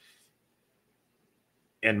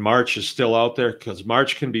 and March is still out there, because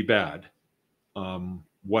March can be bad.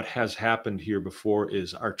 What has happened here before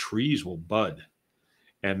is our trees will bud,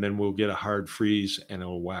 and then we'll get a hard freeze and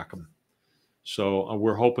it'll whack them. So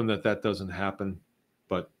we're hoping that doesn't happen,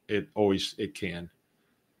 but it can.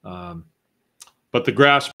 But the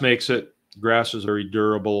grass makes it. Grass is a very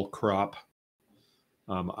durable crop.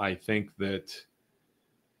 I think that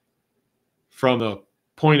from the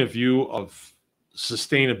point of view of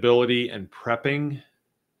sustainability and prepping,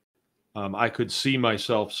 I could see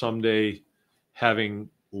myself someday having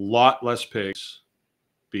a lot less pigs,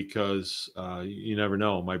 because you never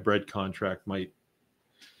know. My bread contract might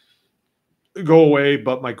go away,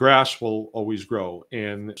 but my grass will always grow.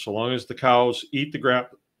 And so long as the cows eat the grass,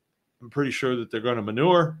 I'm pretty sure that they're going to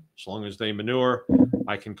manure. As long as they manure,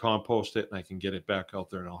 I can compost it and I can get it back out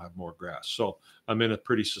there and I'll have more grass. So I'm in a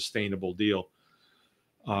pretty sustainable deal.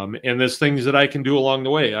 And there's things that I can do along the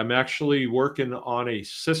way. I'm actually working on a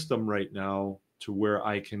system right now to where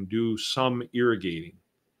I can do some irrigating.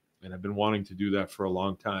 And I've been wanting to do that for a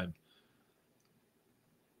long time.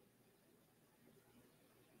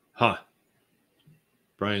 Huh.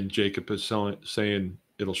 Brian Jacob is saying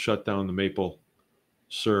it'll shut down the maple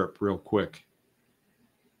syrup real quick.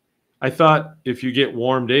 I thought if you get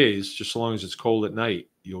warm days, just as long as it's cold at night,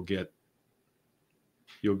 you'll get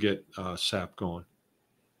sap going.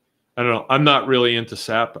 I don't know. I'm not really into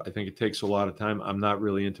sap. I think it takes a lot of time. I'm not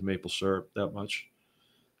really into maple syrup that much.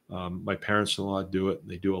 My parents-in-law do it.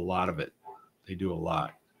 They do a lot of it. They do a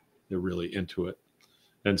lot. They're really into it.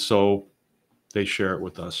 And so they share it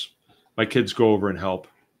with us. My kids go over and help.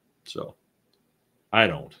 So I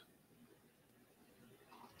don't.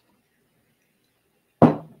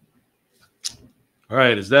 All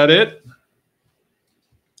right. Is that it?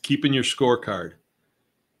 Keeping your scorecard.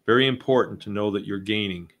 Very important to know that you're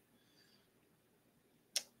gaining.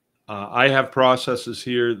 I have processes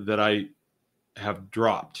here that I have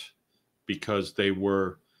dropped because they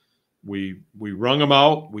were, we wrung them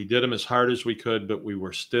out. We did them as hard as we could, but we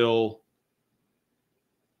were still,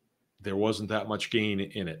 there wasn't that much gain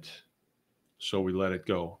in it. So we let it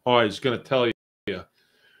go. Oh, I was going to tell you,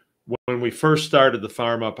 when we first started the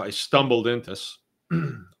farm up, I stumbled into this.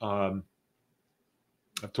 I've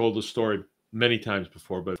told the story many times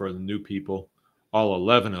before, but for the new people, all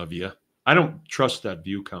 11 of you, I don't trust that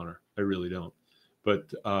view counter. I really don't. But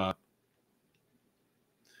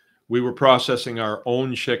we were processing our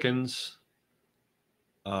own chickens.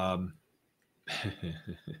 That's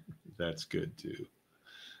good too.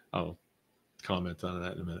 I'll comment on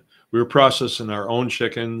that in a minute. We were processing our own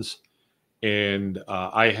chickens, and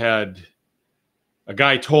I had a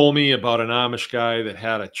guy told me about an Amish guy that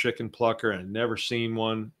had a chicken plucker, and I'd never seen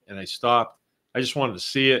one. And I stopped. I just wanted to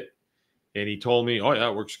see it. And he told me, oh, yeah,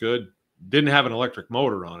 it works good. Didn't have an electric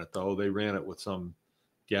motor on it, though. They ran it with some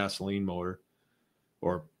gasoline motor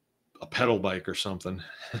or a pedal bike or something.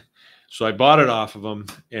 So I bought it off of him,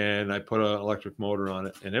 and I put an electric motor on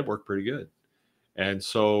it, and it worked pretty good. And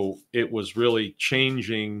so it was really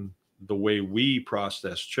changing the way we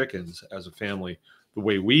process chickens as a family. The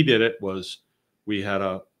way we did it was we had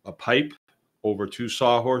a pipe over 2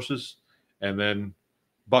 sawhorses and then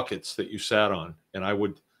buckets that you sat on. And I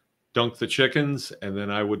would dunk the chickens, and then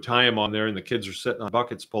I would tie them on there, and the kids are sitting on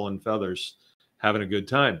buckets pulling feathers, having a good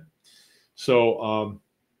time. So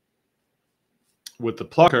with the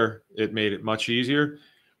plucker, it made it much easier.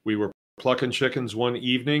 We were plucking chickens one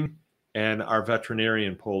evening, and our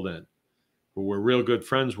veterinarian pulled in, who we're real good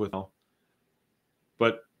friends with now.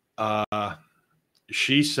 But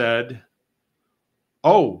she said,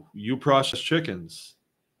 oh, you process chickens?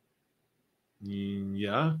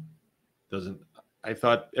 Yeah. I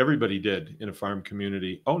thought everybody did in a farm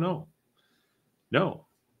community. Oh, no. No.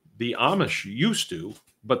 The Amish used to,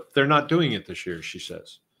 but they're not doing it this year, she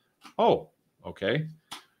says. Oh, okay.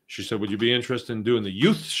 She said, would you be interested in doing the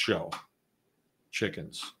youth show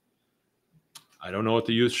chickens? I don't know what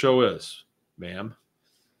the youth show is, ma'am.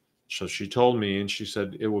 So she told me, and she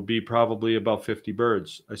said it would be probably about 50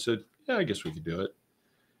 birds. I said, yeah, I guess we could do it.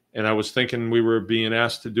 And I was thinking we were being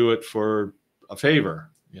asked to do it for a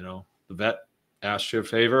favor. You know, the vet asked you a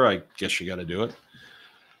favor. I guess you got to do it,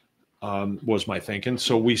 was my thinking.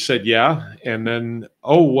 So we said, yeah. And then,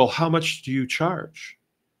 oh, well, how much do you charge?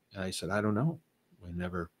 And I said, I don't know. We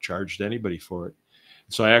never charged anybody for it.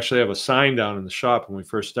 So I actually have a sign down in the shop. When we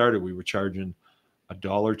first started, we were charging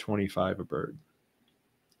 $1.25 a bird.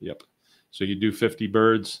 Yep. So you do 50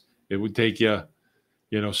 birds. It would take you,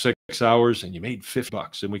 6 hours, and you made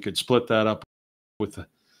 $50, and we could split that up with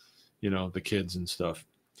the kids and stuff.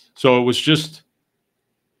 So it was just,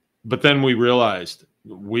 but then we realized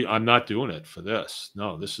I'm not doing it for this.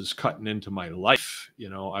 No, this is cutting into my life.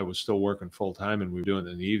 I was still working full time, and we were doing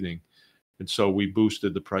it in the evening. And so we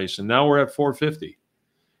boosted the price, and now we're at $4.50.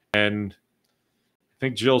 And I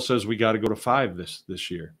think Jill says we got to go to $5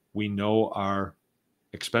 this year. We know our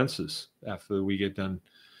expenses after we get done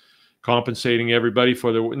compensating everybody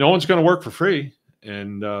for no one's going to work for free.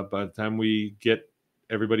 And by the time we get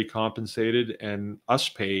everybody compensated and us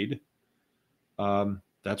paid,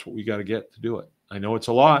 that's what we got to get to do it. I know it's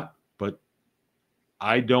a lot, but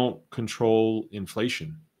I don't control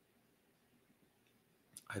inflation.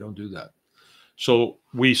 I don't do that. So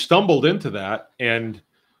we stumbled into that, and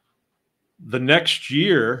the next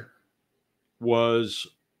year was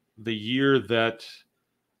the year that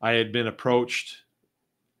I had been approached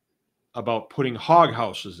about putting hog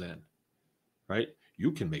houses in, right?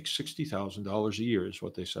 You can make $60,000 a year is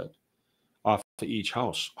what they said off of each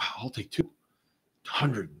house. Wow, I'll take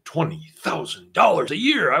 $220,000 a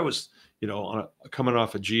year. I was, coming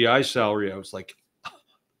off a GI salary. I was like,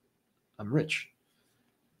 I'm rich.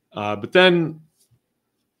 But then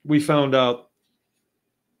we found out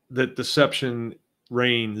that deception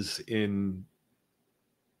reigns in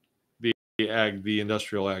the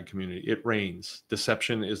industrial ag community. It reigns.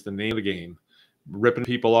 Deception is the name of the game. Ripping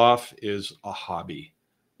people off is a hobby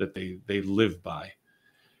that they live by.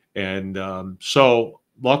 And so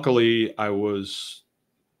luckily I was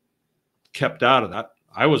kept out of that.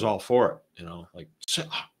 I was all for it, like,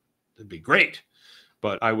 it'd be great.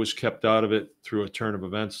 But I was kept out of it through a turn of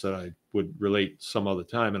events that I would relate some other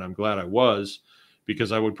time. And I'm glad I was,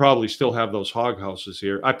 because I would probably still have those hog houses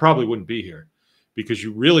here. I probably wouldn't be here, because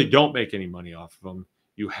you really don't make any money off of them.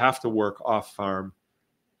 You have to work off farm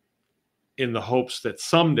in the hopes that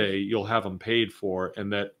someday you'll have them paid for,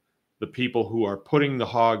 and that the people who are putting the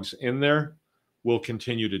hogs in there will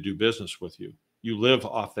continue to do business with you. You live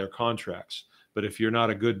off their contracts. But if you're not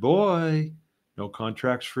a good boy, no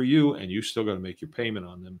contracts for you, and you still got to make your payment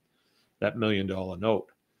on them, that $1 million note.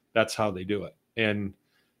 That's how they do it. And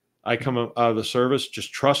I come out of the service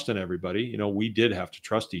just trusting everybody. We did have to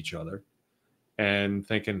trust each other, and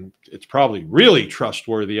thinking it's probably really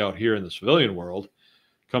trustworthy out here in the civilian world.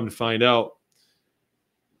 Come to find out,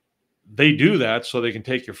 they do that so they can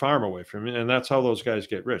take your farm away from you. And that's how those guys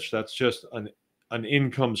get rich. That's just an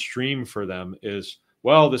income stream for them is,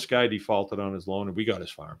 well, this guy defaulted on his loan and we got his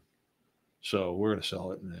farm, so we're going to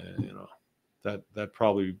sell it. And, that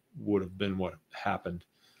probably would have been what happened.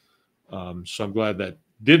 So I'm glad that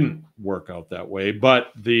didn't work out that way.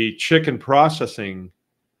 But the chicken processing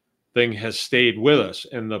thing has stayed with us.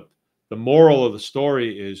 And the moral of the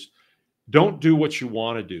story is, don't do what you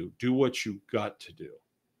want to do. Do what you got to do,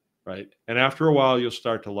 right? And after a while, you'll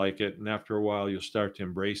start to like it. And after a while, you'll start to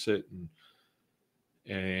embrace it.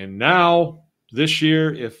 And now this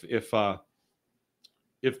year, if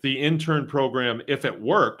the intern program, if it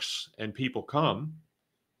works and people come,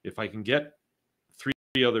 if I can get 3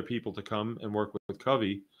 other people to come and work with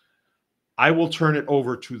Covey, I will turn it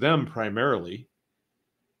over to them primarily.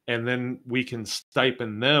 And then we can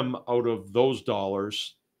stipend them out of those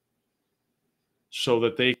dollars so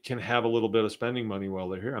that they can have a little bit of spending money while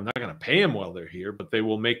they're here. I'm not going to pay them while they're here, but they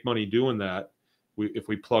will make money doing that if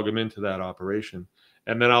we plug them into that operation.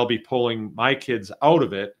 And then I'll be pulling my kids out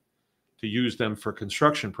of it to use them for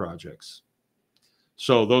construction projects.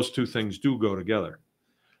 So those two things do go together.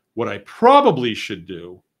 What I probably should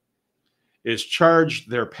do is charge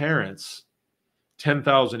their parents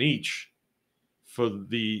 $10,000 each for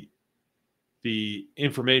the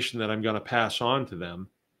information that I'm going to pass on to them.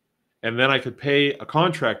 And then I could pay a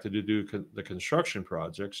contractor to do the construction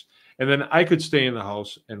projects. And then I could stay in the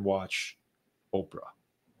house and watch Oprah.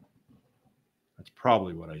 That's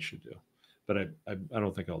probably what I should do. But I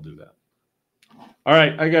don't think I'll do that. All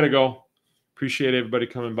right, I got to go. Appreciate everybody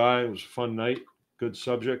coming by. It was a fun night. Good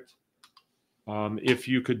subject. If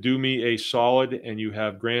you could do me a solid and you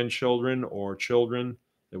have grandchildren or children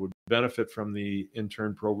that would benefit from the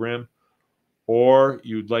intern program, or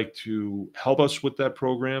you'd like to help us with that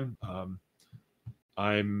program,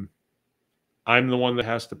 I'm the one that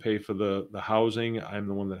has to pay for the housing. I'm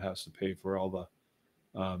the one that has to pay for all the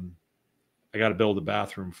I got to build a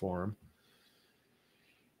bathroom for them,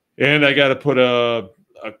 and I got to put a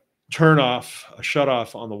shut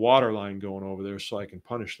off on the water line going over there so I can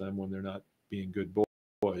punish them when they're not being good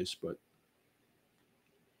boys. But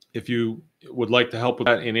if you would like to help with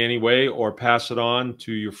that in any way or pass it on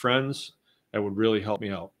to your friends, that would really help me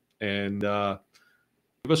out. And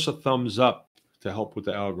give us a thumbs up to help with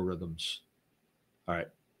the algorithms. All right.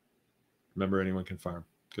 Remember, anyone can farm.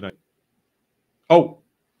 Good night. Oh,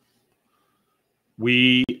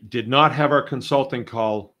 we did not have our consulting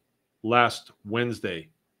call last Wednesday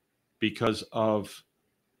because of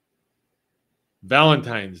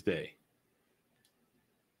Valentine's Day.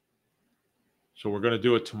 So we're going to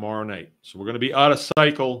do it tomorrow night. So we're going to be out of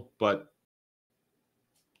cycle, but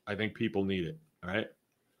I think people need it. All right.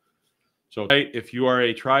 So if you are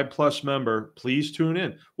a Tribe Plus member, please tune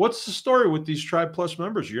in. What's the story with these Tribe Plus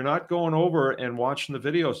members? You're not going over and watching the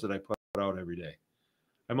videos that I put out every day.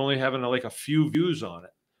 I'm only having like a few views on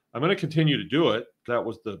it. I'm going to continue to do it. That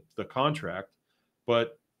was the contract.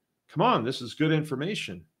 But come on, this is good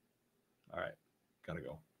information. All right. Got to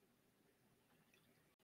go.